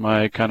Starr is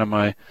my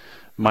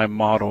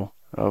model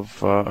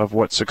of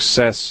what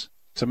success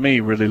to me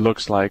really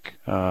looks like,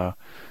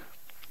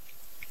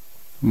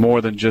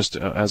 more than just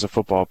as a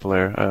football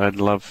player. I'd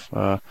love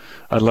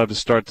to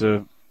start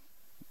to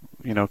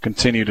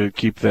continue to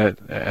keep that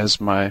as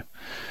my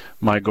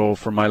goal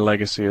for my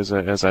legacy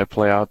as I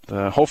play out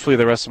hopefully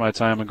the rest of my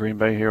time in Green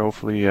Bay here.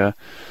 Hopefully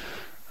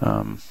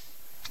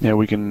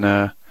we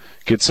can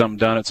get something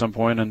done at some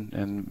point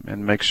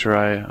and make sure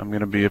I'm going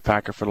to be a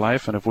Packer for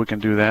life. And if we can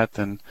do that,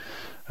 then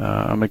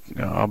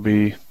I'll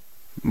be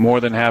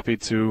more than happy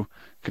to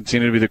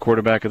continue to be the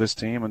quarterback of this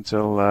team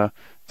until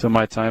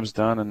my time's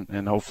done,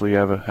 and hopefully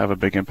have a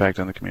big impact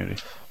on the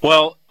community.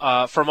 Well,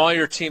 from all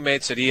your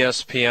teammates at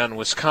ESPN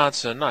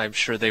Wisconsin, I'm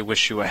sure they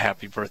wish you a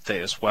happy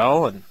birthday as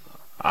well, and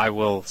I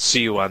will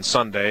see you on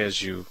Sunday,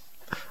 as you,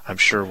 I'm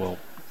sure, will.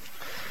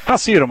 I'll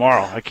see you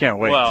tomorrow. I can't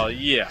wait. Well,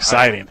 yeah.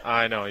 Exciting.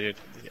 I know.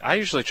 I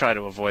usually try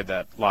to avoid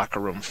that locker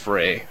room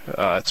fray.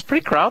 It's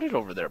pretty crowded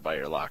over there by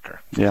your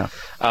locker. Yeah.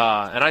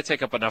 And I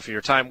take up enough of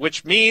your time,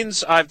 which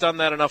means I've done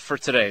that enough for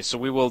today. So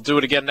we will do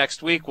it again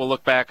next week. We'll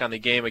look back on the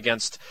game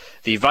against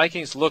the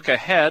Vikings, look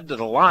ahead to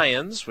the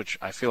Lions, which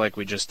I feel like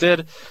we just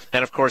did,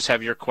 and, of course,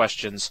 have your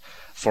questions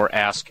for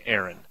Ask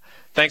Aaron.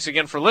 Thanks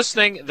again for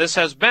listening. This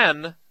has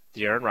been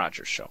The Aaron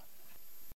Rodgers Show.